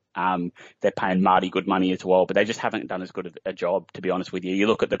job of it. They're paying Marty good money as well, but they just haven't done as good a job, to be honest with you. You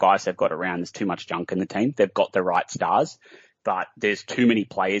look at the guys they've got around, there's too much junk in the team. They've got the right stars, but there's too many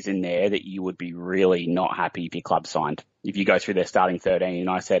players in there that you would be really not happy if your club signed. If you go through their starting 13 and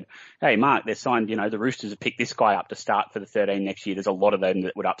I said, hey, Mark, they're signed, the Roosters have picked this guy up to start for the 13 next year. There's a lot of them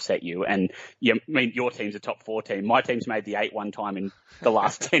that would upset you. And your team's a top 4 team. My team's made the 8 one time in the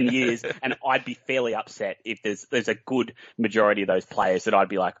last 10 years. And I'd be fairly upset if there's a good majority of those players that I'd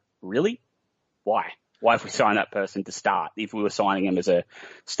be like, really? Why? Why have we signed that person to start if we were signing him as a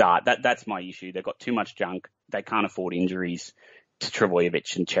start? That's my issue. They've got too much junk. They can't afford injuries to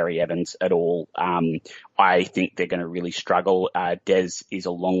Trbojevic and Cherry Evans at all. I think they're going to really struggle. Des is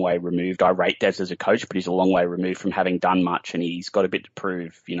a long way removed. I rate Des as a coach, but he's a long way removed from having done much, and he's got a bit to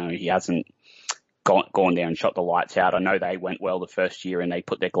prove. He hasn't gone there and shot the lights out. I know they went well the first year and they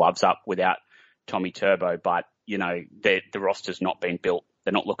put their gloves up without Tommy Turbo, but, the roster's not been built.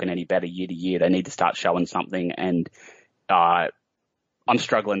 They're not looking any better year to year. They need to start showing something, and I'm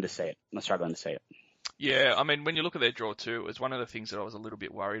struggling to see it. Yeah, I mean, when you look at their draw too, it was one of the things that I was a little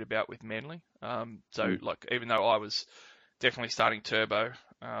bit worried about with Manly. Even though I was definitely starting Turbo,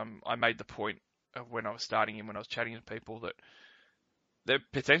 I made the point of when I was starting him, when I was chatting to people, that they've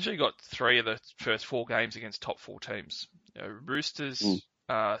potentially got 3 of the first 4 games against top 4 teams. Roosters,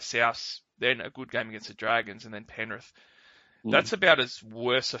 South, then a good game against the Dragons, and then Penrith. That's about as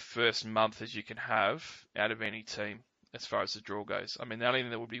worse a first month as you can have out of any team as far as the draw goes. I mean, the only thing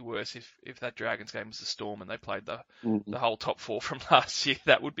that would be worse if that Dragons game was the Storm and they played the whole top 4 from last year.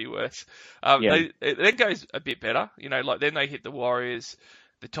 That would be worse. It then goes a bit better. Then they hit the Warriors,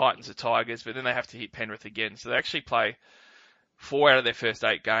 the Titans, the Tigers, but then they have to hit Penrith again. So they actually play 4 out of their first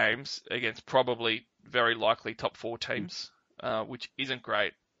 8 games against probably very likely top 4 teams, which isn't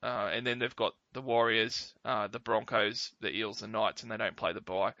great. And then they've got the Warriors, the Broncos, the Eels, the Knights, and they don't play the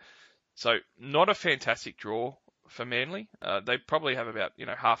bye. So not a fantastic draw for Manly. They probably have about,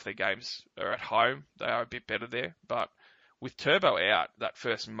 half their games are at home. They are a bit better there. But with Turbo out that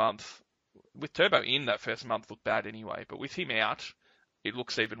first month, with Turbo in that first month looked bad anyway, but with him out, it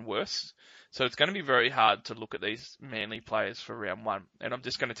looks even worse. So it's going to be very hard to look at these Manly players for round 1. And I'm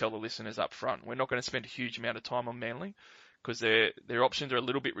just going to tell the listeners up front, we're not going to spend a huge amount of time on Manly, because their options are a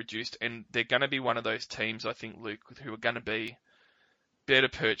little bit reduced, and they're going to be one of those teams, I think, Luke, who are going to be better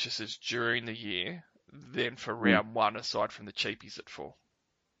purchases during the year than for round 1, aside from the cheapies at 4.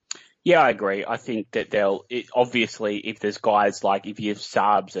 Yeah, I agree. I think that obviously, if there's guys like, if you have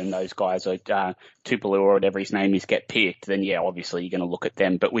subs and those guys like Tupelo or whatever his name is get picked, then yeah, obviously you're going to look at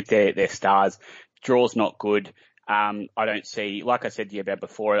them. But with their stars, draw's not good. I don't see, like I said to you about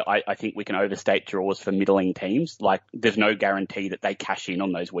before, I think we can overstate draws for middling teams. Like, there's no guarantee that they cash in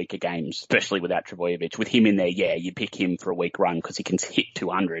on those weaker games, especially without Trbojevic. With him in there, yeah, you pick him for a week run because he can hit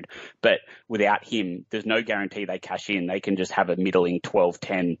 200. But without him, there's no guarantee they cash in. They can just have a middling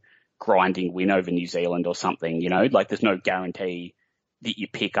 12-10 grinding win over New Zealand or something, like there's no guarantee that you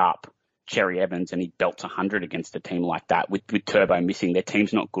pick up Cherry Evans and he belts 100 against a team like that. With Turbo missing, their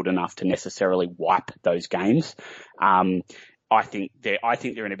team's not good enough to necessarily wipe those games. I think they're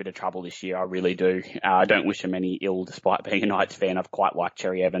in a bit of trouble this year. I really do. I don't wish them any ill, despite being a Knights fan. I've quite liked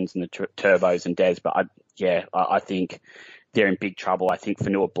Cherry Evans and the Turbos and Des, but I think they're in big trouble. I think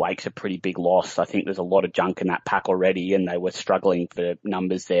Fanua Blake's a pretty big loss. I think there's a lot of junk in that pack already, and they were struggling for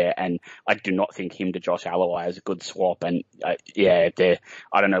numbers there. And I do not think him to Josh Alloway is a good swap. And I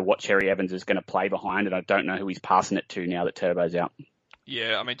don't know what Cherry Evans is going to play behind, and I don't know who he's passing it to now that Turbo's out.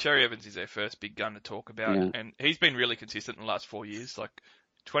 Yeah, I mean, Cherry Evans is their first big gun to talk about, and he's been really consistent in the last 4 years. Like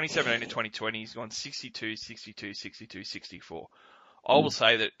 2017 to 2020, he's gone 62, 62, 62, 64. I will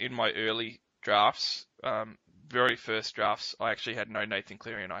say that in my early drafts, very first drafts, I actually had no Nathan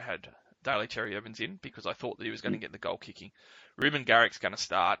Cleary and I had Daly Cherry Evans in because I thought that he was going to get the goal kicking. Ruben Garrick's going to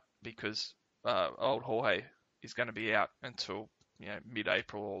start because old Jorge is going to be out until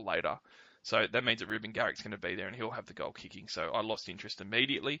mid-April or later. So that means that Ruben Garrick's going to be there and he'll have the goal kicking. So I lost interest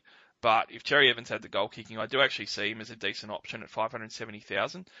immediately. But if Cherry Evans had the goal kicking, I do actually see him as a decent option at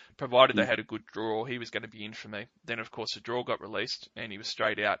 570,000, provided they had a good draw. He was going to be in for me. Then, of course, the draw got released and he was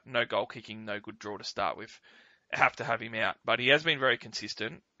straight out. No goal kicking, no good draw to start with. I have to have him out. But he has been very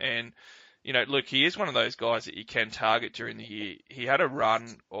consistent. And, look, he is one of those guys that you can target during the year. He had a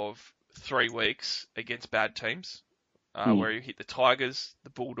run of 3 weeks against bad teams. Where he hit the Tigers, the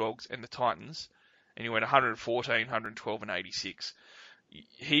Bulldogs, and the Titans, and he went 114, 112, and 86.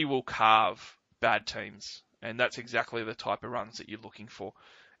 He will carve bad teams, and that's exactly the type of runs that you're looking for.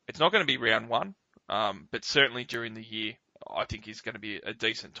 It's not going to be round one, but certainly during the year, I think is going to be a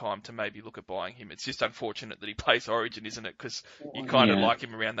decent time to maybe look at buying him. It's just unfortunate that he plays Origin, isn't it? Because you kind of like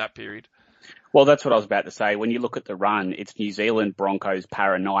him around that period. Well, that's what I was about to say. When you look at the run, it's New Zealand, Broncos,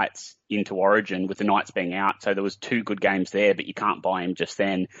 Para, Knights into Origin with the Knights being out. So there was 2 good games there, but you can't buy him just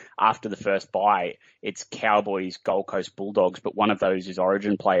then. After the first buy, it's Cowboys, Gold Coast, Bulldogs, but one of those is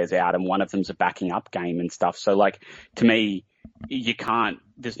Origin players out and one of them's a backing up game and stuff. So to me,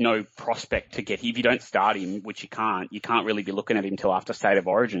 there's no prospect to get, if you don't start him, which you can't really be looking at him till after State of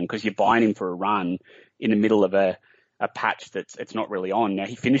Origin because you're buying him for a run in the middle of a patch it's not really on. Now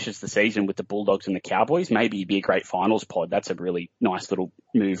he finishes the season with the Bulldogs and the Cowboys. Maybe he'd be a great finals pod. That's a really nice little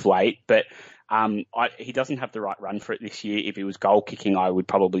move late, but he doesn't have the right run for it this year. If he was goal kicking, I would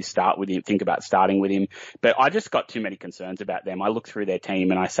probably think about starting with him, but I just got too many concerns about them. I look through their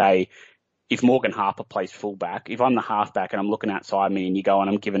team and I say, if Morgan Harper plays fullback, if I'm the halfback and I'm looking outside me and you go and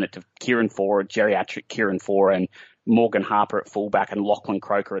I'm giving it to Kieran Ford, geriatric Kieran Ford and Morgan Harper at fullback and Lachlan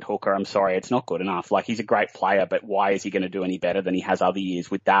Croker at hooker, I'm sorry, it's not good enough. Like, he's a great player, but why is he going to do any better than he has other years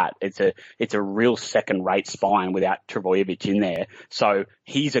with that? It's a real second-rate spine without Trbojevic in there. So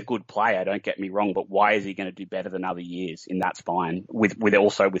he's a good player, don't get me wrong, but why is he going to do better than other years in that spine with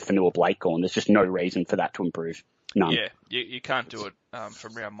Fanua Blake gone? There's just no reason for that to improve. None. Yeah, you can't do it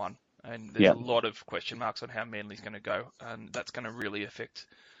from round one. And there's a lot of question marks on how Manly's going to go, and that's going to really affect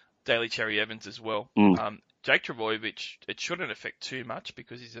Daly Cherry Evans as well. Jake Trbojevic, it shouldn't affect too much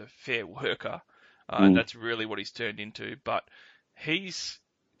because he's a fair worker, and that's really what he's turned into. But he's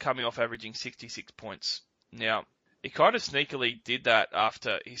coming off averaging 66 points. Now, he kind of sneakily did that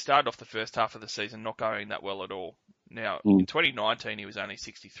after he started off the first half of the season not going that well at all. Now, in 2019, he was only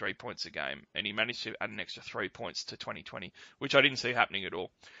 63 points a game, and he managed to add an extra 3 points to 2020, which I didn't see happening at all.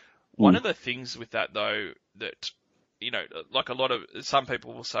 One of the things with that, though, that, like some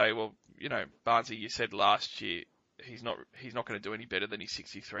people will say, well, Barnesy, you said last year he's not going to do any better than he's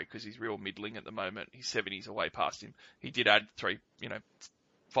 63 because he's real middling at the moment. He's 70s away past him. He did add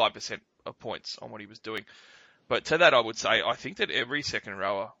 5% of points on what he was doing. But to that, I would say, I think that every second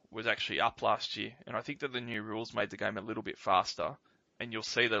rower was actually up last year. And I think that the new rules made the game a little bit faster. And you'll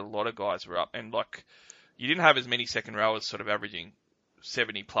see that a lot of guys were up. And you didn't have as many second rowers sort of averaging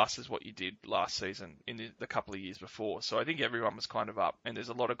 70 plus as what you did last season in the couple of years before. So I think everyone was kind of up, and there's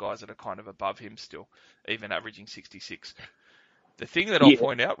a lot of guys that are kind of above him still, even averaging 66. The thing that I'll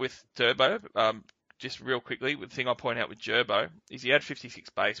point out with Turbo, just real quickly, the thing I'll point out with Gerbo is he had 56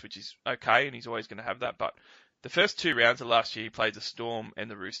 base, which is okay, and he's always going to have that, but The first 2 rounds of last year, he played the Storm and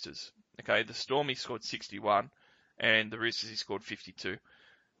the Roosters. Okay, the Storm he scored 61, and the Roosters he scored 52.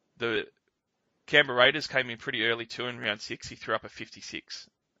 The Canberra Raiders came in pretty early too in round 6. He threw up a 56.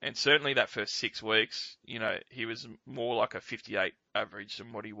 And certainly that first 6 weeks, he was more like a 58 average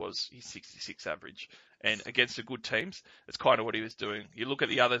than what he was his 66 average. And against the good teams, that's kind of what he was doing. You look at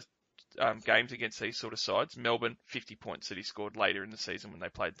the other games against these sort of sides, Melbourne, 50 points that he scored later in the season when they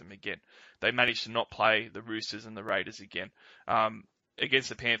played them again. They managed to not play the Roosters and the Raiders again. Against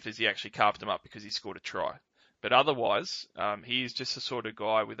the Panthers, he actually carved them up because he scored a try. But otherwise, he is just the sort of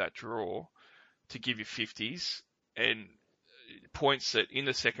guy with that draw to give you 50s and points that in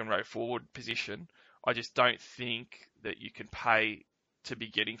the second row forward position, I just don't think that you can pay to be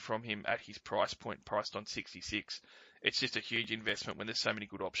getting from him at his price point, priced on 66. It's just a huge investment when there's so many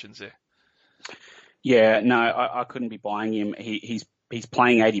good options there. Yeah, no, I couldn't be buying him. He's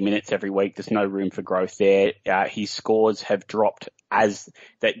playing 80 minutes every week. There's no room for growth there. His scores have dropped as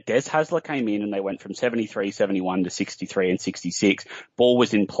that Des Hasler came in and they went from 73, 71 to 63 and 66. Ball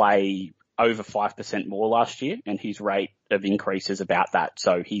was in play over 5% more last year, and his rate of increase is about that.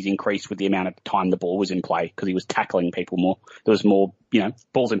 So he's increased with the amount of time the ball was in play because he was tackling people more. There was more,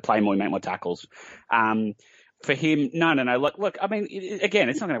 balls in play more, he made more tackles. For him, no. Look, I mean, again,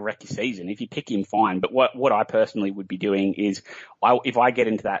 it's not going to wreck your season. If you pick him, fine. But what I personally would be doing is, if I get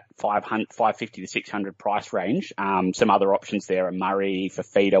into that 550 to 600 price range, some other options there are Murray,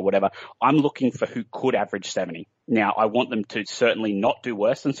 Fafita, whatever. I'm looking for who could average 70. Now, I want them to certainly not do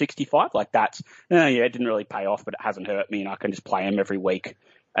worse than 65. Like it didn't really pay off, but it hasn't hurt me, and I can just play them every week,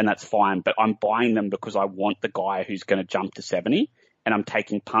 and that's fine. But I'm buying them because I want the guy who's going to jump to 70. And I'm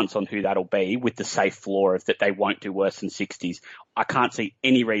taking punts on who that'll be with the safe floor of that they won't do worse than 60s. I can't see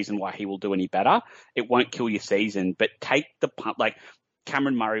any reason why he will do any better. It won't kill your season, but take the punt. Like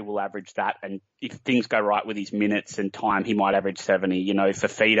Cameron Murray will average that, and if things go right with his minutes and time, he might average 70.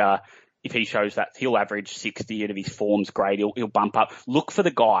 Fafita, if he shows that, he'll average 60, and if his form's great, he'll bump up. Look for the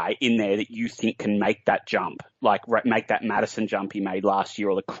guy in there that you think can make that jump, like make that Madison jump he made last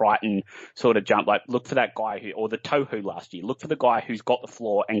year, or the Crichton sort of jump. Like look for that guy or the Tohu last year. Look for the guy who's got the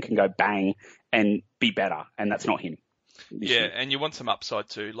floor and can go bang and be better, and that's not him. Yeah, and you want some upside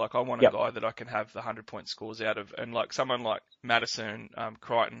too. Like I want a guy that I can have the 100-point scores out of, and like someone like Madison,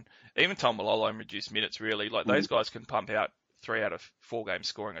 Crichton, even Tom Malolo in reduced minutes. Really, like those guys can pump out 3 out of 4 games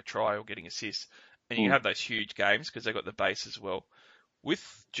scoring a try or getting assists, and you can have those huge games because they've got the base as well. With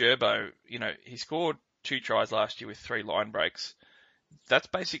Gerbo, he scored 2 tries last year with 3 line breaks. That's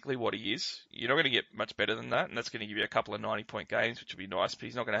basically what he is. You're not going to get much better than that, and that's going to give you a couple of 90-point games, which will be nice, but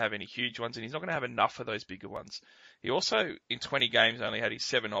he's not going to have any huge ones, and he's not going to have enough of those bigger ones. He also, in 20 games, only had his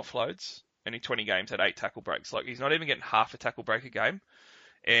 7 offloads, and in 20 games had 8 tackle breaks. Like, he's not even getting half a tackle break a game,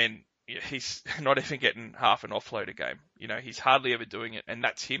 and he's not even getting half an offload a game. He's hardly ever doing it, and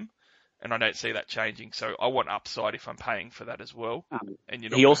that's him. And I don't see that changing. So I want upside if I'm paying for that as well. And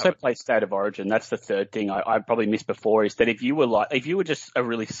he also plays State of Origin. That's the third thing I probably missed before, is that if you were just a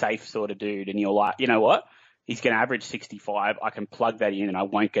really safe sort of dude and you're like, you know what? He's going to average 65. I can plug that in and I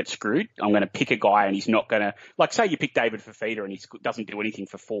won't get screwed. I'm going to pick a guy and he's not going to, like, say you pick David Fafita and he doesn't do anything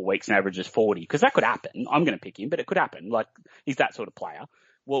for 4 weeks and averages 40, because that could happen. I'm going to pick him, but it could happen. Like, he's that sort of player.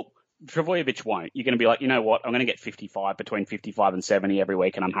 Well, Trbojevic won't. You're going to be like, you know what? I'm going to get 55, between 55 and 70 every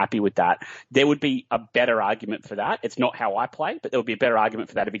week, and I'm happy with that. There would be a better argument for that. It's not how I play, but there would be a better argument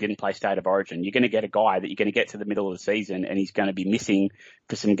for that if he didn't play State of Origin. You're going to get a guy that you're going to get to the middle of the season and he's going to be missing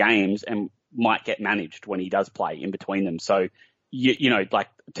for some games and might get managed when he does play in between them. So,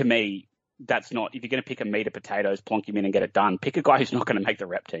 to me, that's not, if you're going to pick a meat of potatoes, plonk him in and get it done, pick a guy who's not going to make the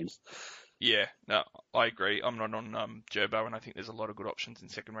rep teams. Yeah, no, I agree. I'm not on Gerbo, and I think there's a lot of good options in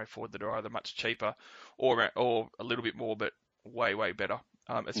second row forward that are either much cheaper or a little bit more, but way, way better.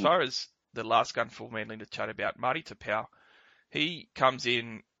 As far as the last gun for Manly to chat about, Marty Tapau, he comes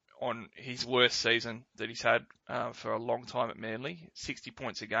in on his worst season that he's had for a long time at Manly, 60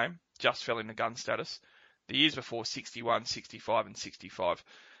 points a game, just fell into gun status. The years before, 61, 65, and 65.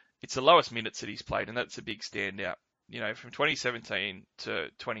 It's the lowest minutes that he's played, and that's a big standout. From 2017 to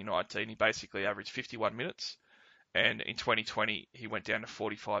 2019, he basically averaged 51 minutes. And in 2020, he went down to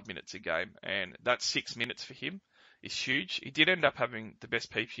 45 minutes a game. And that 6 minutes for him is huge. He did end up having the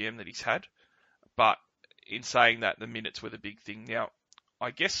best PPM that he's had. But in saying that, the minutes were the big thing. Now,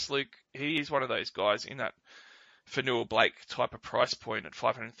 I guess, Luke, he is one of those guys in that Fanua Blake type of price point at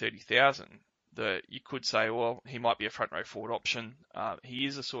 530,000 that you could say, well, he might be a front row forward option. He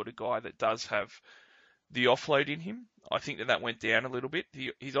is the sort of guy that does have the offload in him. I think that went down a little bit.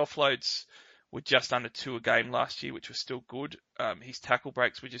 His offloads were just under 2 a game last year, which was still good. His tackle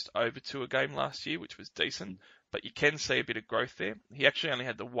breaks were just over 2 a game last year, which was decent. But you can see a bit of growth there. He actually only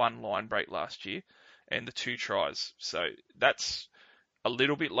had the 1 line break last year and the 2 tries. So that's a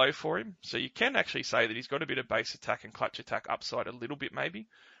little bit low for him. So you can actually say that he's got a bit of base attack and clutch attack upside a little bit maybe.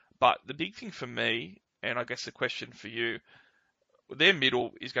 But the big thing for me, and I guess the question for you, their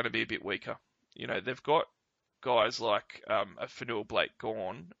middle is going to be a bit weaker. You know, they've got guys like a Fanua Blake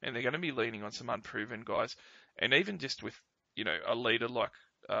gone, and they're going to be leaning on some unproven guys. And even just with, you know, a leader like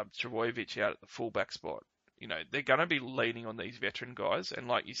Trbojevic out at the fullback spot, you know, they're going to be leaning on these veteran guys. And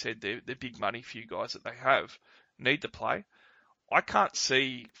like you said, they're big money few guys that they have need to play. I can't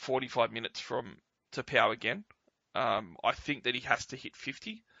see 45 minutes from Tapau again. I think that he has to hit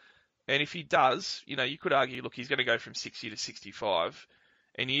 50. And if he does, you know, you could argue, look, he's going to go from 60 to 65,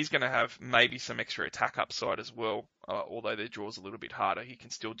 and he's going to have maybe some extra attack upside as well, although their draw's a little bit harder. He can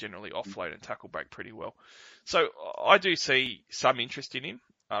still generally offload and tackle break pretty well. So I do see some interest in him.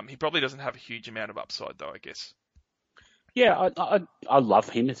 He probably doesn't have a huge amount of upside, though, I guess. Yeah, I love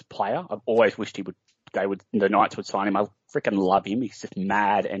him as a player. I've always wished the Knights would sign him. I freaking love him. He's just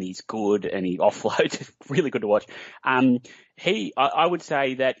mad and he's good and he offloads. It's really good to watch. I would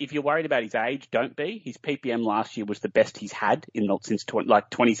say that if you're worried about his age, don't be. His PPM last year was the best he's had since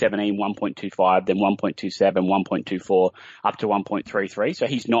 2017, 1.25, then 1.27, 1.24, up to 1.33. So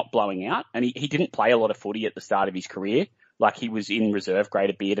he's not blowing out, and he didn't play a lot of footy at the start of his career. Like, he was in reserve grade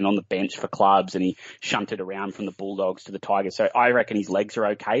a bit and on the bench for clubs, and he shunted around from the Bulldogs to the Tigers. So I reckon his legs are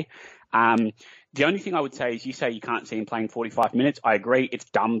okay. The only thing I would say is, you say you can't see him playing 45 minutes. I agree. It's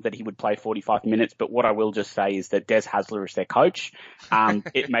dumb that he would play 45 minutes. But what I will just say is that Des Hasler is their coach.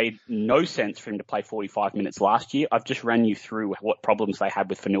 It made no sense for him to play 45 minutes last year. I've just ran you through what problems they had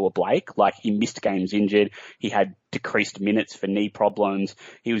with Fanua Blake. Like, he missed games injured. He had decreased minutes for knee problems.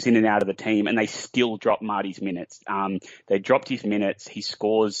 He was in and out of the team, and they still dropped Marty's minutes. They dropped his minutes.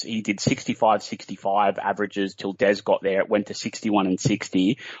 He did 65 averages till Des got there. It went to 61 and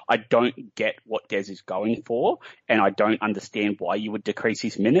 60. I don't get what Des is going for, and I don't understand why you would decrease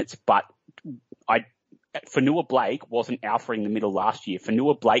his minutes, but Fanua Blake wasn't alphaing the middle last year.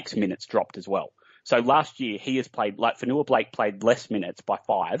 Fanua Blake's minutes dropped as well. So last year Fanua Blake played less minutes by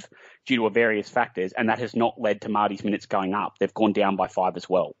 5 due to various factors, and that has not led to Marty's minutes going up. They've gone down by 5 as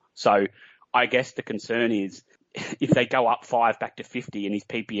well. So I guess the concern is, if they go up 5 back to 50 and his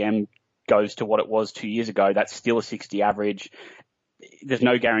PPM goes to what it was 2 years ago, that's still a 60 average. There's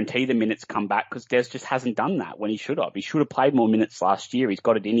no guarantee the minutes come back, because Des just hasn't done that when he should have. He should have played more minutes last year. He's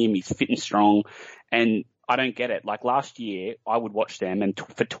got it in him. He's fit and strong. And I don't get it. Like, last year, I would watch them, and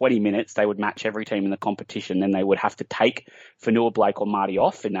for 20 minutes, they would match every team in the competition. Then they would have to take Fanua Blake or Marty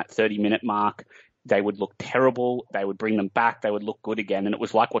off in that 30-minute mark. They would look terrible. They would bring them back. They would look good again. And it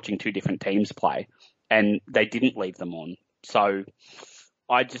was like watching 2 different teams play. And they didn't leave them on. So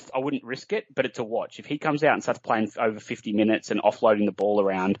I wouldn't risk it, but it's a watch. If he comes out and starts playing over 50 minutes and offloading the ball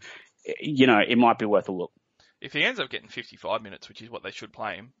around, you know, it might be worth a look. If he ends up getting 55 minutes, which is what they should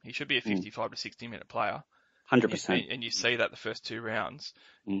play him, he should be a 55 to 60 minute player. 100%. And you see that the first 2 rounds,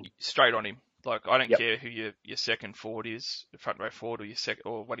 straight on him. Like, I don't care who your second forward is, front row forward,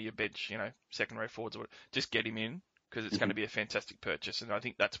 or one of your bench, you know, second row forwards, or whatever. Just get him in, because it's going to be a fantastic purchase. And I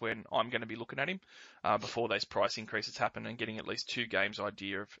think that's when I'm going to be looking at him before those price increases happen, and getting at least 2 games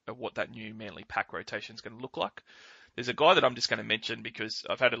idea of what that new Manly pack rotation is going to look like. There's a guy that I'm just going to mention because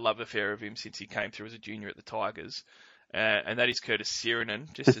I've had a love affair of him since he came through as a junior at the Tigers, and that is Curtis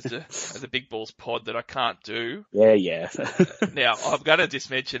Sirenin, just as a Big Balls pod that I can't do. Yeah. Now, I'm going to just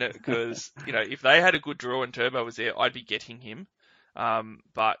mention it because, you know, if they had a good draw and Turbo was there, I'd be getting him.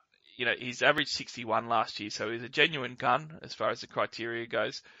 But, you know, he's averaged 61 last year, so he's a genuine gun as far as the criteria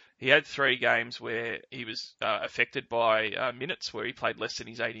goes. He had 3 games where he was affected by minutes, where he played less than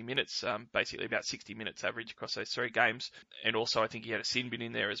his 80 minutes, basically about 60 minutes average across those 3 games. And also I think he had a sin bin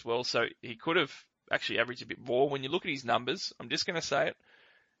in there as well, so he could have actually averaged a bit more. When you look at his numbers, I'm just going to say it,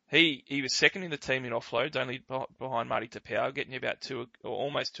 he was second in the team in offloads, only behind Marty Tapau, getting about 2 or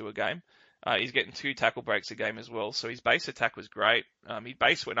almost 2 a game. He's getting 2 tackle breaks a game as well, so his base attack was great. His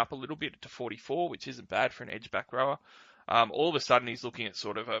base went up a little bit to 44, which isn't bad for an edge back rower. All of a sudden, he's looking at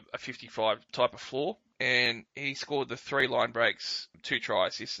sort of a 55 type of floor, and he scored the 3 line breaks, 2 try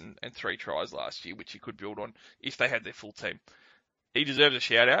assists, and 3 tries last year, which he could build on if they had their full team. He deserves a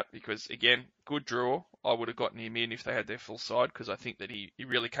shout out because, again, good draw. I would have gotten him in if they had their full side, because I think that he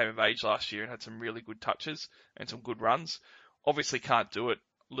really came of age last year and had some really good touches and some good runs. Obviously can't do it.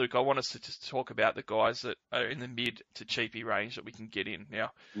 Luke, I want us to just talk about the guys that are in the mid to cheapy range that we can get in.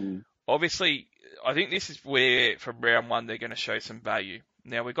 Now, obviously, I think this is where, from round 1, they're going to show some value.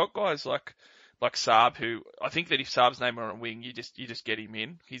 Now, we've got guys like like Saab, who I think that if Saab's name were on a wing, you just get him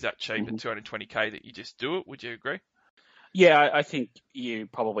in. He's that cheap at 220k that you just do it. Would you agree? Yeah, I think you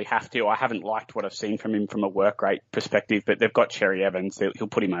probably have to. I haven't liked what I've seen from him from a work rate perspective, but they've got Cherry Evans. He'll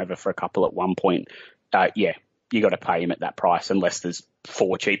put him over for a couple at one point. Yeah, you got to pay him at that price unless there's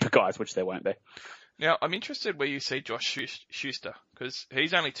 4 cheaper guys, which there won't be. Now, I'm interested where you see Josh Schuster, because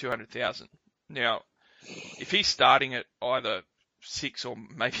he's only 200,000. Now, if he's starting at either 6 or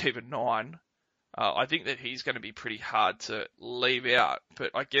maybe even 9, I think that he's going to be pretty hard to leave out.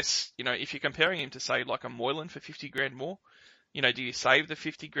 But I guess, if you're comparing him to, say, like a Moylan for 50 grand more, do you save the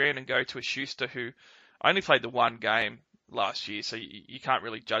 50 grand and go to a Schuster who only played the one game last year, so you can't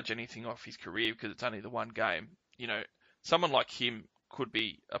really judge anything off his career because it's only the one game. Someone like him could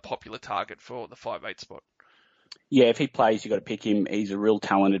be a popular target for the 5'8" spot. Yeah, if he plays, you've got to pick him. He's a real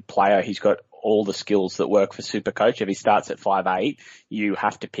talented player. He's got all the skills that work for Supercoach. If he starts at 5'8", you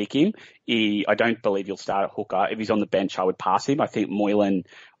have to pick him. I don't believe he'll start at hooker. If he's on the bench, I would pass him. I think Moylan,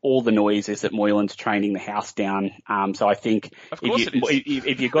 all the noise is that Moylan's training the house down. So I think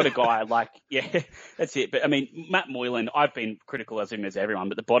if you've got a guy like, yeah, that's it. But I mean, Matt Moylan, I've been critical of him as everyone,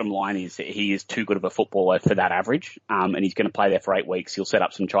 but the bottom line is that he is too good of a footballer for that average. And he's going to play there for 8 weeks. He'll set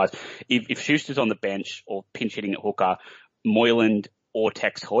up some tries. If Schuster's on the bench or pinch hitting at hooker, Moylan or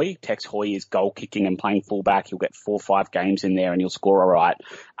Tex Hoy. Tex Hoy is goal kicking and playing fullback. He'll get 4 or 5 games in there and he'll score all right.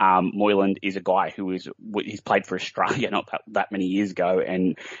 Moylan is a guy he's played for Australia not that many years ago,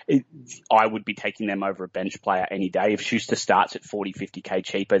 and I would be taking them over a bench player any day. If Schuster starts at 40, 50k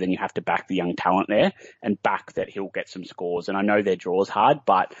cheaper, then you have to back the young talent there and back that he'll get some scores. And I know their draw's hard,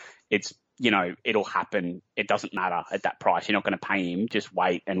 but it's, it'll happen. It doesn't matter at that price. You're not going to pay him. Just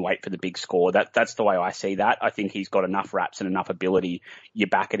wait for the big score. That's the way I see that. I think he's got enough raps and enough ability. You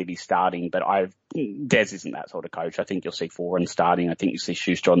back it if he's starting, but Des isn't that sort of coach. I think you'll see Foran starting. I think you'll see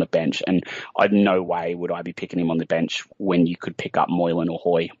Schuster on the bench, and no way would I be picking him on the bench when you could pick up Moylan or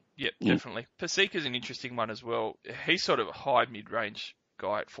Hoy. Yep, definitely. Pasika's an interesting one as well. He's sort of a high mid-range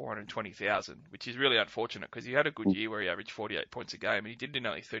guy at 420,000, which is really unfortunate because he had a good year where he averaged 48 points a game and he did it in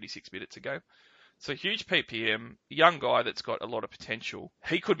only 36 minutes ago. So huge PPM, young guy that's got a lot of potential.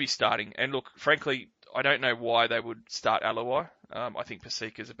 He could be starting. And look, frankly, I don't know why they would start Alawai. I think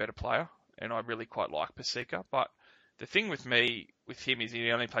Pasika's a better player and I really quite like Pasika. But the thing with him is he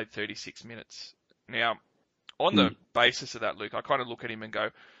only played 36 minutes. Now, on the basis of that, Luke, I kind of look at him and go,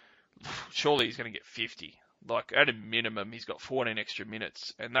 surely he's going to get 50. Like, at a minimum, he's got 14 extra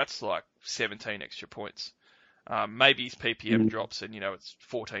minutes, and that's like 17 extra points. Maybe his PPM drops and, it's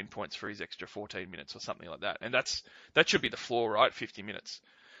 14 points for his extra 14 minutes or something like that. And that should be the floor, right? 50 minutes.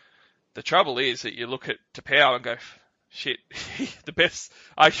 The trouble is that you look at Tapau and go, shit,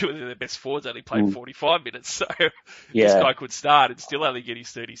 arguably the best forwards only played 45 minutes. So this guy could start and still only get his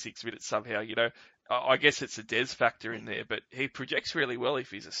 36 minutes somehow, I guess it's a Des factor in there, but he projects really well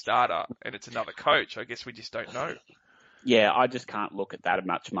if he's a starter and it's another coach. I guess we just don't know. Yeah, I just can't look at that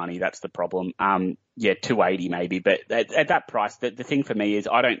much money. That's the problem. 280 maybe, but at that price, the thing for me is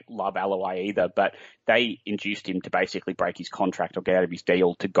I don't love Alawai either, but they induced him to basically break his contract or get out of his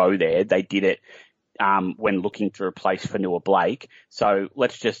deal to go there. They did it when looking to replace Fanua Blake. So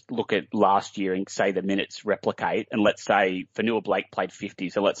let's just look at last year and say the minutes replicate, and let's say Fanua Blake played 50.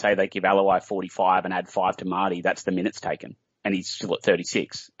 So let's say they give Alawai 45 and add 5 to Marty. That's the minutes taken, and he's still at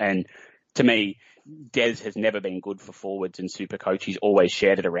 36. And to me, Des has never been good for forwards in Supercoach. He's always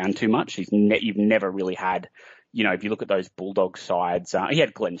shared it around too much. You've never really had, if you look at those Bulldogs sides, he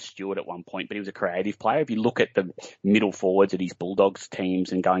had Glenn Stewart at one point, but he was a creative player. If you look at the middle forwards of these Bulldogs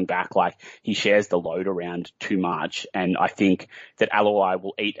teams and going back, like, he shares the load around too much. And I think that Alawai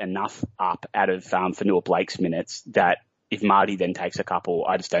will eat enough up out of Fanua Blake's minutes that if Marty then takes a couple,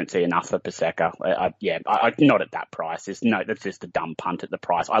 I just don't see enough for Paseka. Not at that price. That's just a dumb punt at the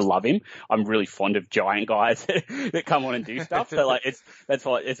price. I love him. I'm really fond of giant guys that come on and do stuff. So that's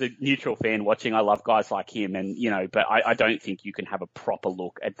why as a neutral fan watching, I love guys like him. And, but I don't think you can have a proper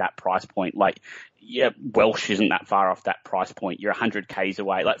look at that price point. Welsh isn't that far off that price point. You're 100Ks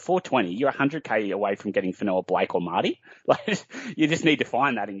away. 420, you're 100K away from getting Fanua Blake or Marty. You just need to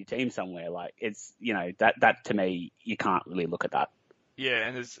find that in your team somewhere. It's, that to me, you can't really look at that. Yeah,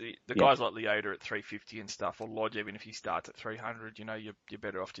 and there's the guys like Leota at 350 and stuff, or Lodge, even if he starts at 300, you're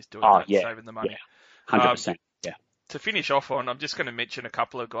better off just doing that and saving the money. Yeah, 100%. To finish off on, I'm just going to mention a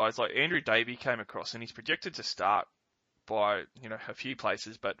couple of guys. Like Andrew Davey came across, and he's projected to start by, a few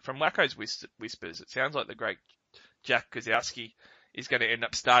places, but from Wacko's whispers, it sounds like the great Jack Kozowski is going to end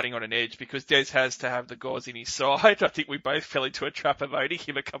up starting on an edge because Des has to have the Goz in his side. I think we both fell into a trap of owning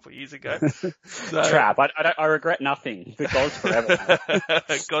him a couple of years ago. So, trap. I regret nothing. The Goz forever.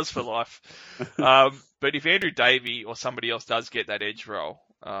 Goz for life. But if Andrew Davey or somebody else does get that edge role,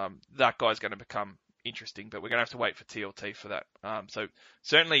 that guy's going to become interesting, but we're going to have to wait for TLT for that. So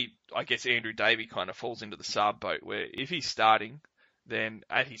certainly, I guess Andrew Davey kind of falls into the Saab boat where if he's starting, then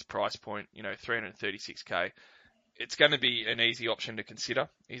at his price point, 336k, it's going to be an easy option to consider.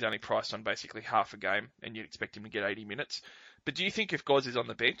 He's only priced on basically half a game, and you'd expect him to get 80 minutes. But do you think if Goz is on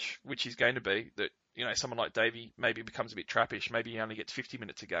the bench, which he's going to be, that someone like Davey maybe becomes a bit trappish? Maybe he only gets 50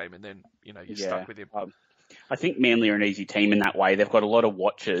 minutes a game, and then you're stuck with him. I think Manly are an easy team in that way. They've got a lot of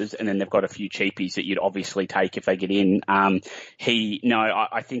watchers, and then they've got a few cheapies that you'd obviously take if they get in. I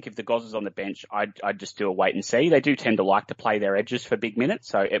think if the Goz is on the bench, I'd just do a wait and see. They do tend to like to play their edges for big minutes,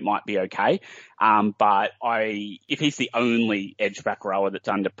 so it might be okay. But if he's the only edge back rower that's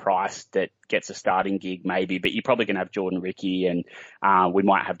underpriced that gets a starting gig, maybe, but you're probably going to have Jordan Ricky, and we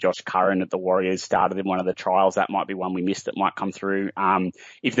might have Josh Curran at the Warriors started in one of the trials. That might be one we missed that might come through.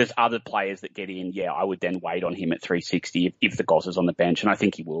 If there's other players that get in, I would then wait on him at 360 if the Goz is on the bench, and I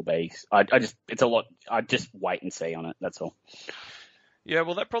think he will be. It's a lot. I'd just wait and see on it. That's all. Yeah,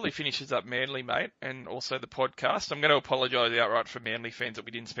 well, that probably finishes up Manly, mate, and also the podcast. I'm going to apologise outright for Manly fans that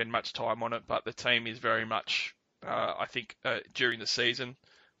we didn't spend much time on it, but the team is very much, I think, during the season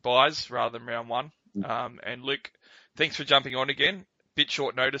buys rather than round one. And Luke, thanks for jumping on again. Bit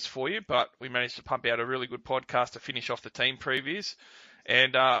short notice for you, but we managed to pump out a really good podcast to finish off the team previews.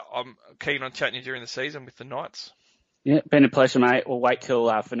 And I'm keen on chatting to you during the season with the Knights. Yeah, been a pleasure, mate. We'll wait till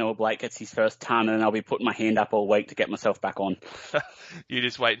Fanua Blake gets his first ton, and I'll be putting my hand up all week to get myself back on. You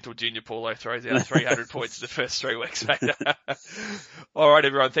just wait until Junior Paulo throws out 300 points in the first 3 weeks, mate. All right,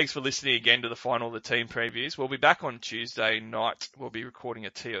 everyone. Thanks for listening again to the final of the team previews. We'll be back on Tuesday night. We'll be recording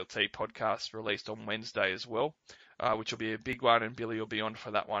a TLT podcast released on Wednesday as well, which will be a big one, and Billy will be on for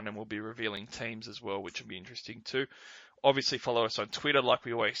that one, and we'll be revealing teams as well, which will be interesting too. Obviously, follow us on Twitter, like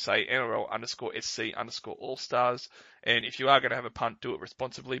we always say, NRL_SC_All-Stars. And if you are going to have a punt, do it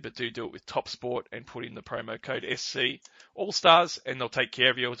responsibly, but do it with Top Sport and put in the promo code SC All-Stars, and they'll take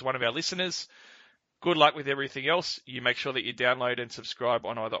care of you as one of our listeners. Good luck with everything else. You make sure that you download and subscribe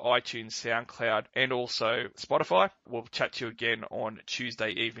on either iTunes, SoundCloud, and also Spotify. We'll chat to you again on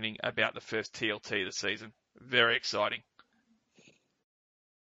Tuesday evening about the first TLT of the season. Very exciting.